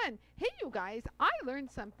was fun. Hey, you guys, I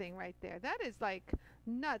learned something right there. That is like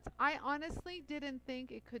nuts. I honestly didn't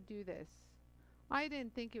think it could do this. I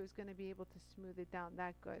didn't think it was going to be able to smooth it down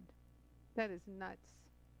that good. That is nuts.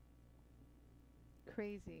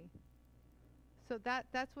 Crazy. So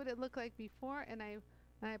that's what it looked like before, and I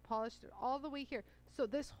polished it all the way here. So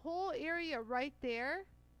this whole area right there,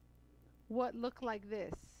 what looked like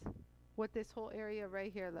this, what this whole area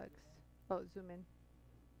right here looks. Oh, zoom in.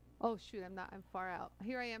 Oh shoot, I'm far out.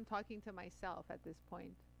 Here I am talking to myself at this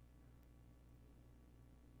point.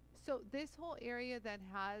 So this whole area that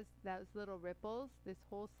has those little ripples, this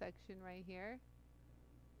whole section right here,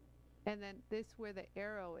 and then this where the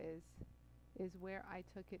arrow is where I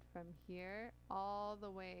took it from here all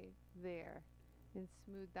the way there and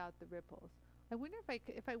smoothed out the ripples. I wonder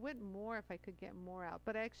if I went more, if I could get more out,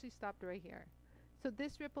 but I actually stopped right here. So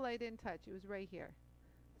this ripple I didn't touch, it was right here.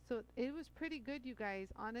 So it was pretty good, you guys.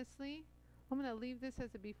 Honestly, I'm going to leave this as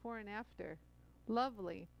a before and after.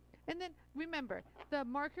 Lovely. And then remember, the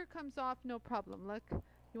marker comes off, no problem. Look,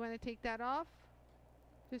 you want to take that off?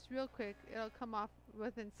 Just real quick, it'll come off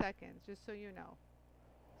within seconds, just so you know.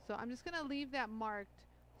 So I'm just going to leave that marked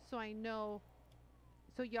so I know,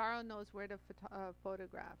 so Yara knows where to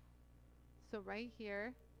photograph. So right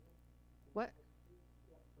here, what?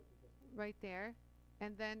 Right there.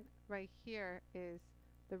 And then right here is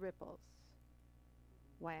the ripples.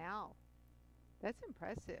 Wow. That's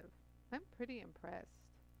impressive. I'm pretty impressed.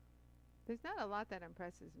 There's not a lot that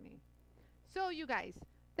impresses me. So you guys,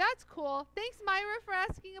 that's cool. Thanks, Myra, for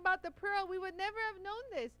asking about the pearl. We would never have known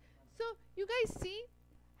this. So you guys see,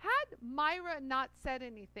 had Myra not said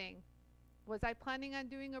anything, was I planning on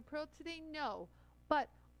doing a pearl today? No. But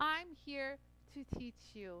I'm here to teach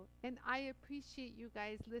you, and I appreciate you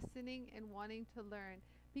guys listening and wanting to learn,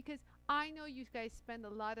 because I know you guys spend a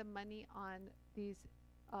lot of money on these,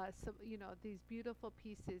 these beautiful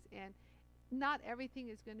pieces, and not everything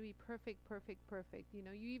is going to be perfect. You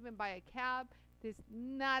know, you even buy a cab that's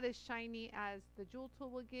not as shiny as the JOOLTOOL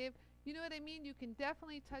will give. You know what I mean? You can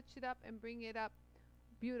definitely touch it up and bring it up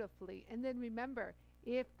beautifully. And then remember,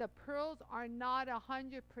 if the pearls are not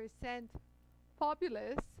 100%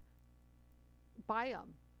 fabulous, buy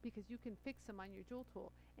them, because you can fix them on your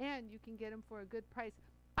JOOLTOOL, and you can get them for a good price.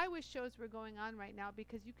 I wish shows were going on right now,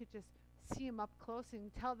 because you could just see them up close and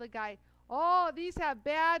tell the guy, oh, these have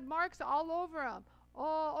bad marks all over them.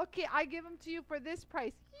 Oh, okay, I give them to you for this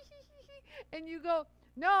price. And you go,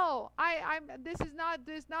 no, this is not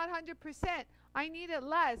 100%. I need it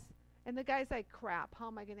less. And the guy's like, crap, how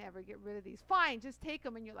am I going to ever get rid of these? Fine, just take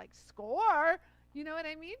them. And you're like, score. You know what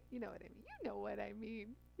I mean? You know what I mean? You know what I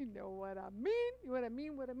mean? You know what I mean? You know what I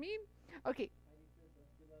mean? What I mean? Okay.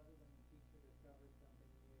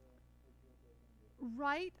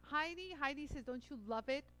 Right, Heidi? Heidi says, don't you love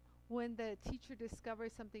it when the teacher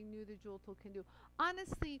discovers something new the JOOLTOOL can do?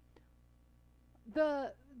 Honestly,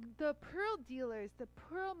 the pearl dealers, the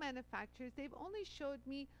pearl manufacturers, they've only showed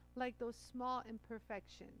me like those small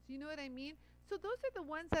imperfections. You know what I mean? So those are the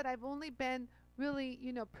ones that I've only been really,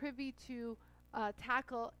 privy to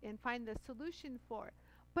tackle and find the solution for.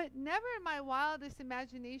 But never in my wildest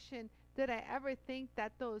imagination did I ever think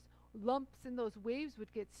that those lumps and those waves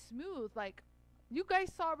would get smooth. Like, you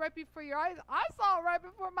guys saw it right before your eyes. I saw it right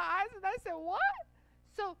before my eyes, and I said, what?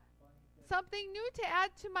 So, something new to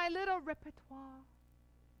add to my little repertoire.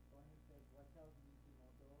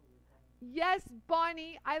 Yes,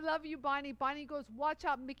 Bonnie. I love you, Bonnie. Bonnie goes, watch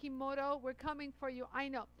out, Mikimoto. We're coming for you. I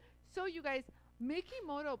know. So, you guys,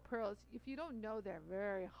 Mikimoto pearls, if you don't know, they're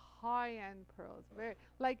very high-end pearls. Very,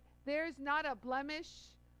 like, there's not a blemish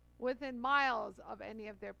within miles of any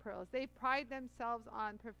of their pearls. They pride themselves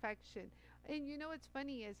on perfection. And you know what's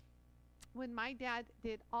funny is when my dad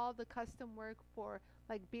did all the custom work for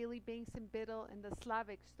like Bailey Banks and Biddle and the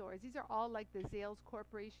Slavic stores. These are all like the Zales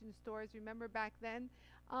Corporation stores. Remember back then?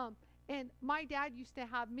 And my dad used to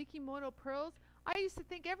have Mikimoto pearls. I used to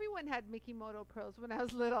think everyone had Mikimoto pearls when I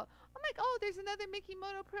was little. I'm like, oh, there's another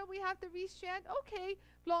Mikimoto pearl we have to restrand. Okay,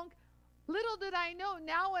 Blanc. Little did I know,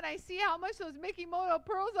 now when I see how much those Mikimoto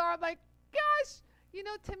pearls are, I'm like, gosh, you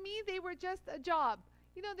know, to me, they were just a job.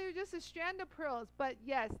 You know, they were just a strand of pearls. But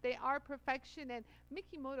yes, they are perfection. And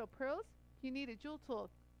Mikimoto pearls, if you need a jewel tool,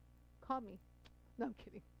 call me. No, I'm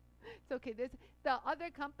kidding. It's okay. The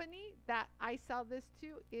other company that I sell this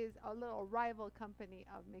to is a little rival company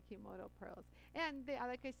of Mikimoto pearls. And they,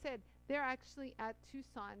 like I said, they're actually at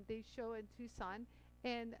Tucson. They show in Tucson.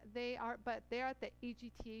 And but they're at the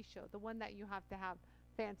AGTA show, the one that you have to have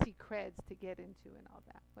fancy creds to get into and all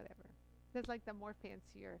that, whatever. That's like the more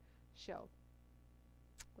fancier show,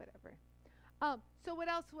 whatever. So what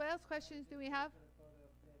else questions do we have?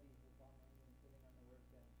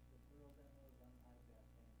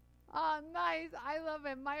 Oh, nice. I love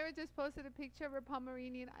it. Myra just posted a picture of her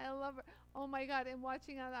Pomeranian. I love her. Oh my God, and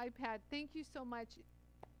watching on the iPad. Thank you so much.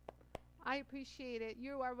 I appreciate it.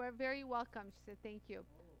 You are very welcome. She said thank you.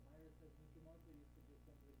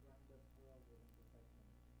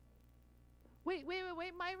 Wait,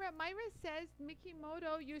 Myra. Myra says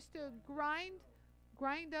Mikimoto used to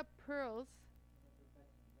grind up pearls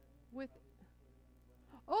with.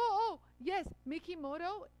 Oh, yes,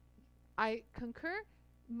 Mikimoto. I concur.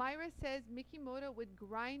 Myra says Mikimoto would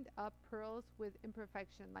grind up pearls with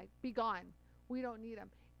imperfection, like, be gone. We don't need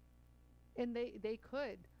them. And they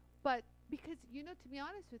could. But because, you know, to be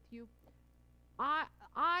honest with you,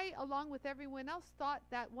 I, along with everyone else, thought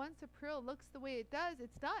that once a pearl looks the way it does,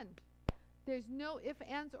 it's done. There's no ifs,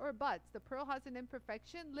 ands, or buts. The pearl has an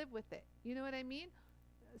imperfection, live with it. You know what I mean?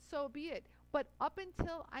 So be it. But up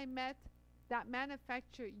until I met that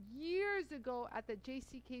manufacturer years ago at the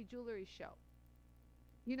JCK Jewelry Show.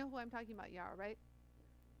 You know who I'm talking about, Yara, right?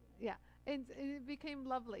 Yeah. And it became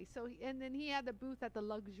lovely. So, and then he had a booth at the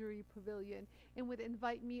Luxury Pavilion and would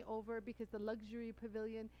invite me over because the Luxury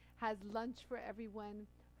Pavilion has lunch for everyone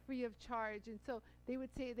free of charge. And so they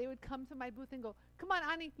would come to my booth and go, come on,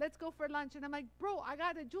 Anie, let's go for lunch. And I'm like, bro, I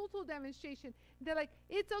got a jewel tool demonstration. And they're like,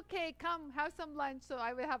 it's okay, come have some lunch. So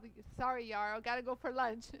I would have, sorry, Yara, I gotta go for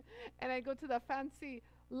lunch. And I go to the fancy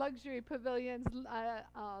Luxury Pavilion's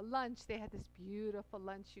lunch. They had this beautiful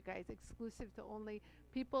lunch, you guys, exclusive to only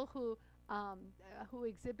people who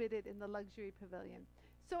exhibited in the Luxury Pavilion.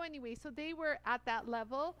 So anyway, so they were at that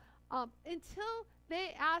level until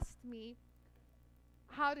they asked me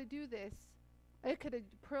how to do this. Could a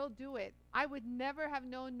pearl do it? I would never have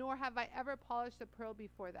known, nor have I ever polished a pearl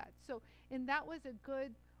before that. So, and that was a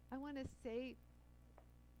good, I want to say,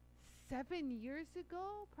 7 years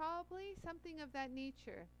ago, probably, something of that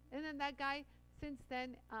nature. And then that guy, since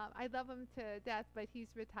then, I love him to death, but he's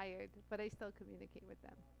retired, but I still communicate with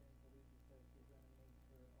them.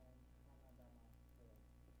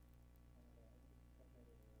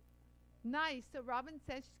 Nice. So Robin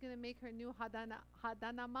says she's going to make her new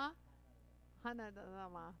Hanadama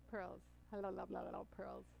pearls.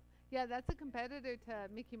 Pearls. Yeah, that's a competitor to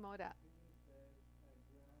Mikimoto.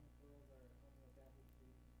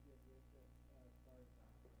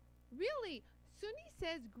 Really? Suni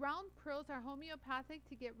says ground pearls are homeopathic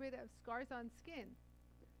to get rid of scars on skin.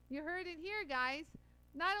 You heard it here, guys.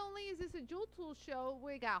 Not only is this a jewel tool show,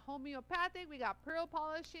 we got homeopathic, we got pearl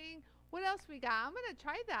polishing. What else we got? I'm going to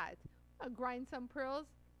try that. I'll grind some pearls.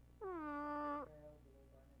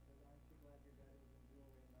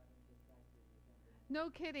 No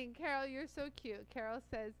kidding. Carol, you're so cute. Carol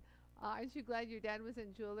says, aren't you glad your dad was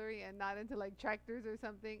in jewelry and not into like tractors or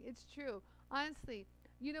something? It's true. Honestly,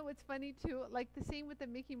 you know what's funny too? Like the same with the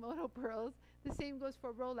Mikimoto pearls, the same goes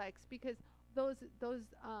for Rolex, because those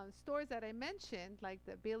stores that I mentioned, like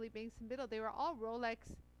the Bailey Banks and Biddle, they were all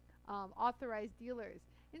Rolex authorized dealers.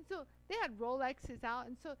 And so they had Rolexes out,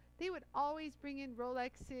 and so they would always bring in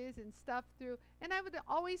Rolexes and stuff through, and I would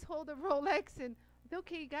always hold a Rolex and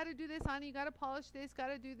okay, you got to do this, Anie. You got to polish this, got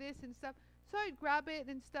to do this and stuff. So I'd grab it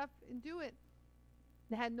and stuff and do it.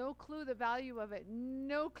 They had no clue the value of it.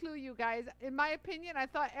 No clue, you guys. In my opinion, I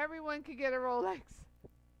thought everyone could get a Rolex.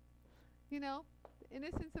 You know, the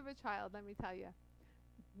innocence of a child, let me tell you.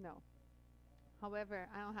 No. However,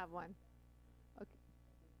 I don't have one. Okay.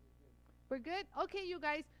 We're good? Okay, you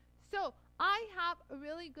guys. So I have a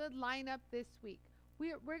really good lineup this week.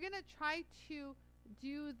 We're going to try to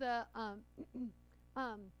do the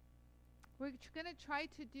we're going to try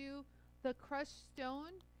to do the crushed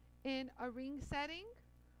stone in a ring setting.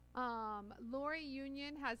 Lori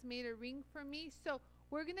Union has made a ring for me, so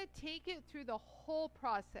we're going to take it through the whole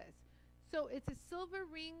process. So it's a silver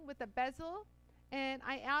ring with a bezel, and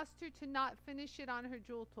I asked her to not finish it on her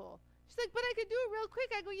jewel tool. She's like, but I could do it real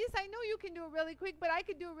quick. I go, yes, I know you can do it really quick, but I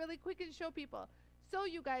could do it really quick and show people. So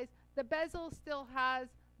you guys, the bezel still has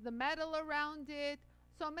the metal around it.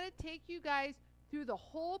 So I'm going to take you guys through the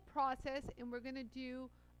whole process, and we're going to do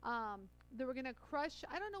we're going to crush,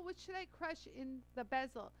 I don't know, what should I crush in the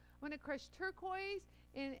bezel? I'm going to crush turquoise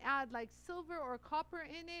and add like silver or copper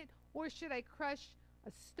in it, or should I crush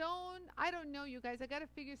a stone? I don't know, you guys. I got to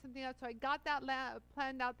figure something out. So I got that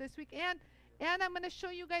planned out this week. And I'm going to show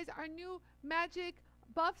you guys our new magic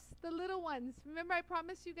buffs, the little ones. Remember I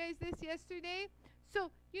promised you guys this yesterday? So,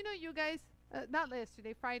 you know, you guys, not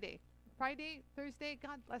yesterday, Friday, Thursday,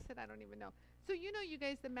 God bless it, I don't even know. So, you know, you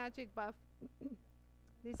guys, the magic buff.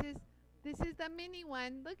 This is the mini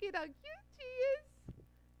one. Look at how cute she is.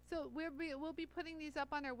 So we'll be putting these up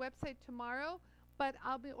on our website tomorrow, but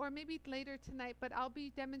or maybe later tonight, but I'll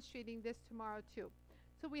be demonstrating this tomorrow too.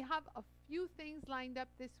 So we have a few things lined up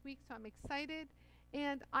this week, so I'm excited.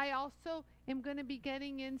 And I also am going to be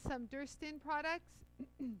getting in some Durston products.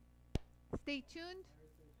 Stay tuned.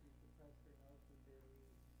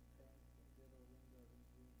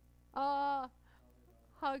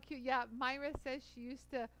 How cute. Yeah, Myra says she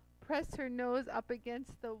used to press her nose up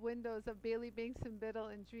against the windows of Bailey Banks and Biddle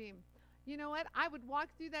and Dream. You know what? I would walk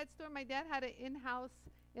through that store. My dad had an in-house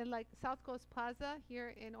in like South Coast Plaza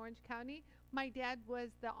here in Orange County. My dad was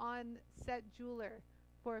the on-set jeweler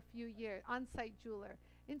for a few years, on-site jeweler.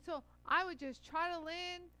 And so I would just trottle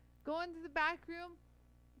in, go into the back room,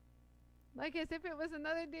 like as if it was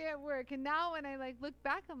another day at work. And now when I like look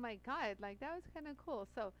back, I'm like, God, like that was kind of cool.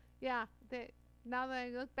 So yeah, now that I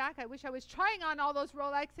look back, I wish I was trying on all those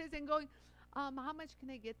Rolexes and going, how much can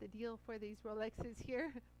I get the deal for these Rolexes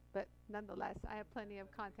here? But nonetheless, I have plenty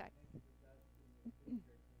of contacts.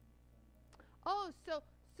 Oh, so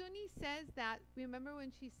Suni says that, remember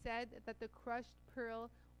when she said that the crushed pearl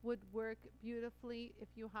would work beautifully if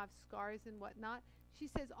you have scars and whatnot? She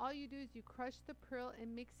says all you do is you crush the pearl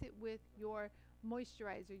and mix it with your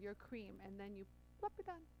moisturizer, your cream, and then you plop it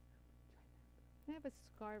on. I have a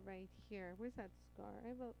scar right here. Where's that scar? I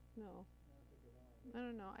have a, no. I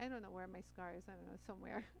don't know. I don't know where my scar is. I don't know,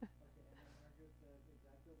 somewhere.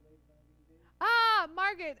 Ah,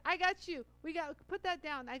 Margaret, I got you. We got, put that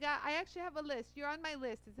down. I actually have a list. You're on my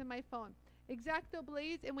list. It's in my phone. X-Acto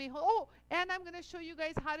blades, and and I'm going to show you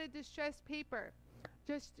guys how to distress paper.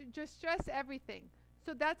 Just distress everything.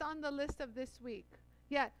 So that's on the list of this week.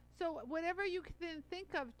 Yeah. So whatever you can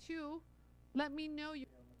think of too, let me know.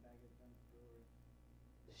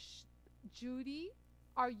 Judy,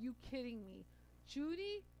 are you kidding me?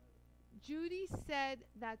 Judy said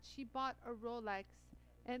that she bought a Rolex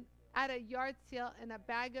and at a yard sale and a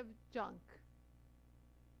bag of junk.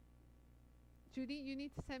 Judy, you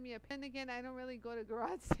need to send me a pen again. I don't really go to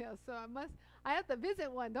garage sales, so I have to visit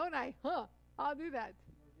one, don't I? Huh? I'll do that.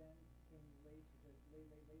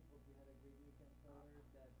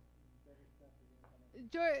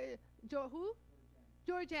 Who?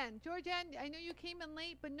 Georgianne, I know you came in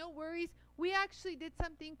late, but no worries. We actually did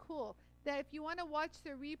something cool that if you want to watch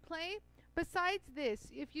the replay, besides this,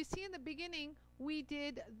 if you see in the beginning, we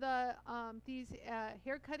did the these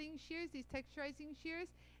hair cutting shears, these texturizing shears.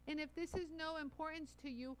 And if this is no importance to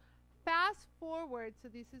you, fast forward. So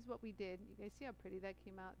this is what we did. You guys see how pretty that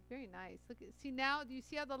came out? Very nice. Look, see now, do you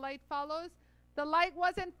see how the light follows? The light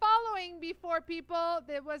wasn't following before, people.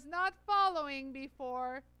 It was not following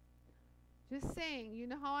before. Just saying, you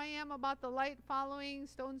know how I am about the light following,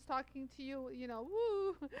 stones talking to you, you know,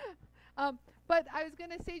 woo. But I was going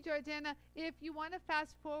to say, Georgiana, if you want to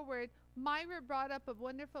fast forward, Myra brought up a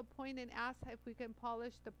wonderful point and asked if we can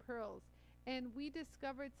polish the pearls. And we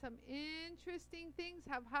discovered some interesting things,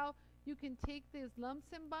 how you can take these lumps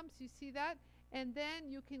and bumps, you see that? And then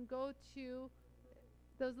you can go to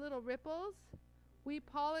those little ripples. We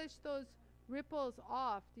polished those ripples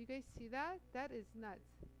off. Do you guys see that? That is nuts.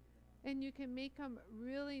 And you can make them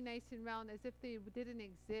really nice and round as if they didn't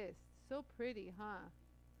exist. So pretty, huh?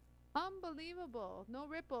 Unbelievable. No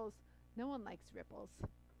ripples. No one likes ripples.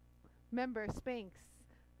 Remember, Spanx.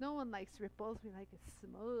 No one likes ripples. We like it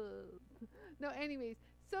smooth. No, anyways.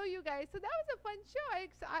 So you guys, so that was a fun show.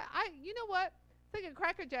 You know what? It's like a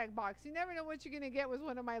Cracker Jack box. You never know what you're going to get with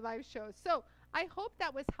one of my live shows. So I hope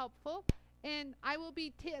that was helpful. And I will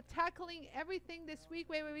be tackling everything this week.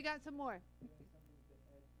 Wait, we got some more.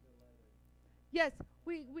 Yes,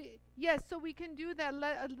 yes, so we can do the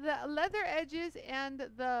leather edges and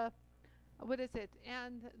the, what is it?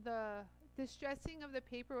 And the distressing of the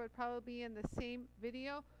paper would probably be in the same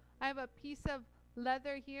video. I have a piece of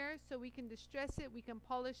leather here, so we can distress it, we can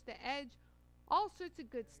polish the edge, all sorts of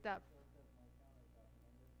good stuff.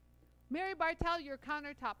 Mary Bartel, your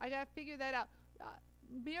countertop. I gotta figure that out.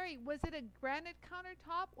 Mary, was it a granite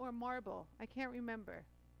countertop or marble? I can't remember.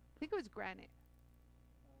 I think it was granite.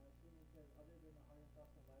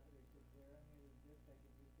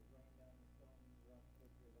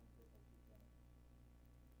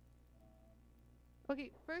 Okay,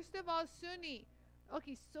 first of all, Sunni.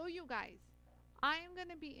 Okay, so you guys, I am going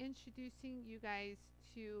to be introducing you guys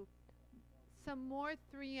to some more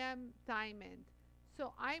 3M diamond.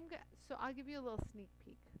 So I'll give you a little sneak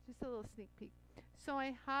peek, just a little sneak peek. So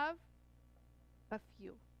I have a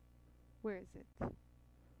few. Where is it?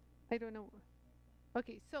 I don't know.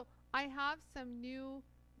 Okay, so I have some new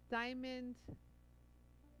diamond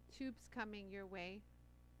tubes coming your way.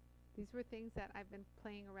 These were things that I've been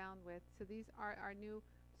playing around with. So these are our new.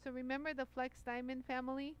 So remember the Flex Diamond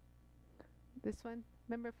family? This one.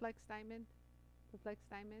 Remember Flex Diamond? The Flex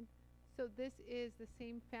Diamond. So this is the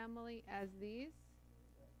same family as these.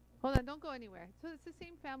 Hold on, don't go anywhere. So it's the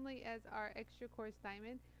same family as our extra coarse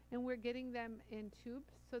diamond, and we're getting them in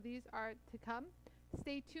tubes. So these are to come.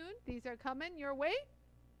 Stay tuned. These are coming your way.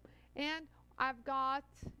 And I've got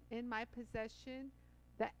in my possession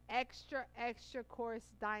the extra coarse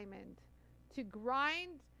diamond to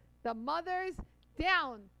grind the mothers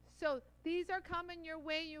down. So these are coming your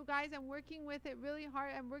way, you guys. I'm working with it really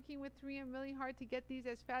hard. I'm working with 3M really hard to get these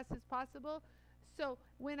as fast as possible. So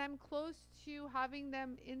when I'm close to having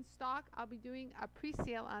them in stock, I'll be doing a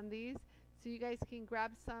pre-sale on these, so you guys can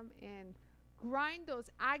grab some and grind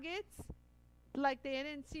those agates like they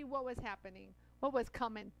didn't see what was happening, what was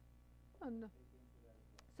coming. Oh no.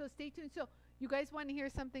 So stay tuned. So you guys want to hear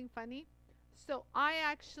something funny? So I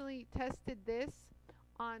actually tested this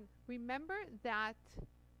on, remember that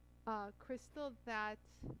crystal that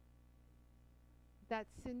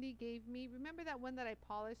Cindy gave me? Remember that one that I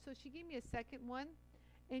polished? So she gave me a second one.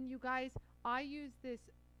 And you guys, I use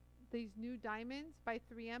these new diamonds by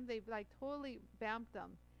 3M. They've like totally vamped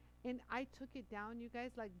them. And I took it down, you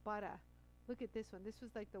guys, like butter. Look at this one. This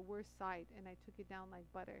was like the worst side, and I took it down like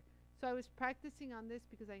butter. So I was practicing on this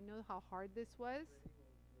because I know how hard this was.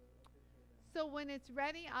 So when it's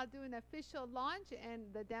ready, I'll do an official launch and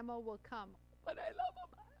the demo will come. But I love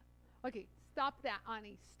them. Okay, stop that,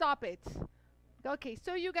 Anie. Stop it. Okay,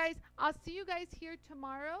 so you guys, I'll see you guys here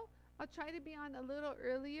tomorrow. I'll try to be on a little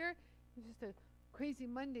earlier. It's just a crazy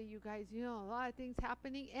Monday, you guys. You know, a lot of things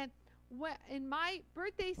happening. And in my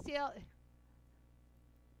birthday sale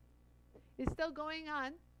is still going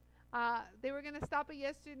on. They were going to stop it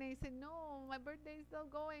yesterday, and I said, no, my birthday is still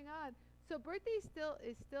going on. So birthday is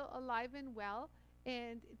still alive and well,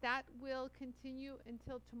 and that will continue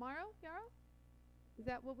until tomorrow, Yarrow? Is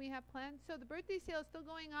that what we have planned? So the birthday sale is still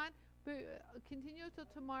going on, but continue till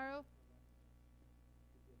tomorrow.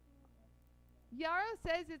 Yarrow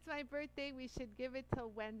says it's my birthday, we should give it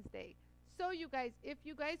till Wednesday. So you guys, if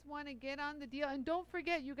you guys want to get on the deal, and don't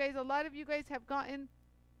forget, you guys, a lot of you guys have gotten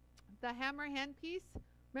the hammer handpiece.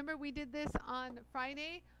 Remember we did this on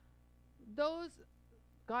Friday? Those,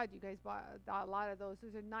 God, you guys bought a lot of those.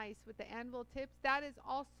 Those are nice with the anvil tips. That is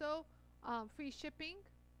also free shipping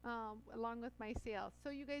along with my sale.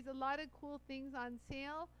 So you guys, a lot of cool things on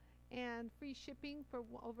sale and free shipping for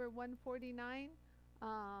over $149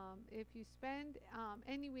 if you spend.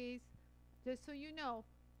 Anyways, just so you know,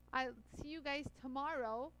 I'll see you guys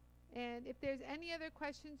tomorrow. And if there's any other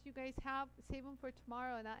questions you guys have, save them for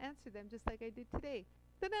tomorrow and I'll answer them just like I did today.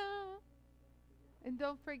 Ta-da! And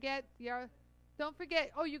don't forget,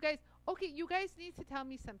 oh, you guys, okay, you guys need to tell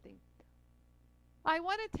me something. I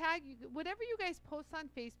want to tag you, whatever you guys post on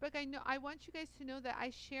Facebook, I want you guys to know that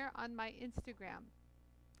I share on my Instagram.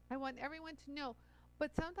 I want everyone to know,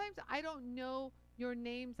 but sometimes I don't know your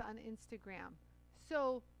names on Instagram.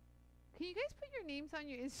 So, can you guys put your names on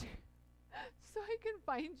your Instagram so I can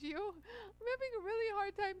find you? I'm having a really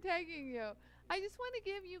hard time tagging you. I just want to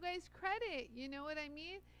give you guys credit, you know what I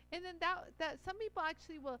mean? And then that some people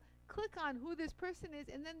actually will click on who this person is,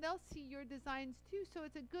 and then they'll see your designs too. So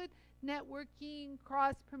it's a good networking,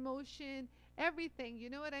 cross promotion, everything. You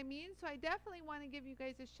know what I mean? So I definitely want to give you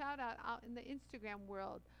guys a shout out in the Instagram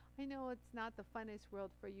world. I know it's not the funnest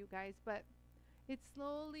world for you guys, but it's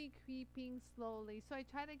slowly creeping slowly. So I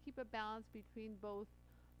try to keep a balance between both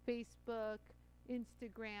Facebook,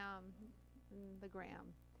 Instagram, and the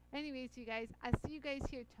gram. Anyways, you guys, I'll see you guys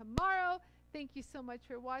here tomorrow. Thank you so much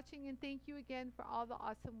for watching, and thank you again for all the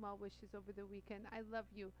awesome well wishes over the weekend. I love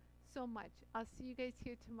you so much. I'll see you guys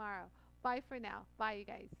here tomorrow. Bye for now. Bye, you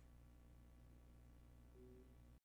guys.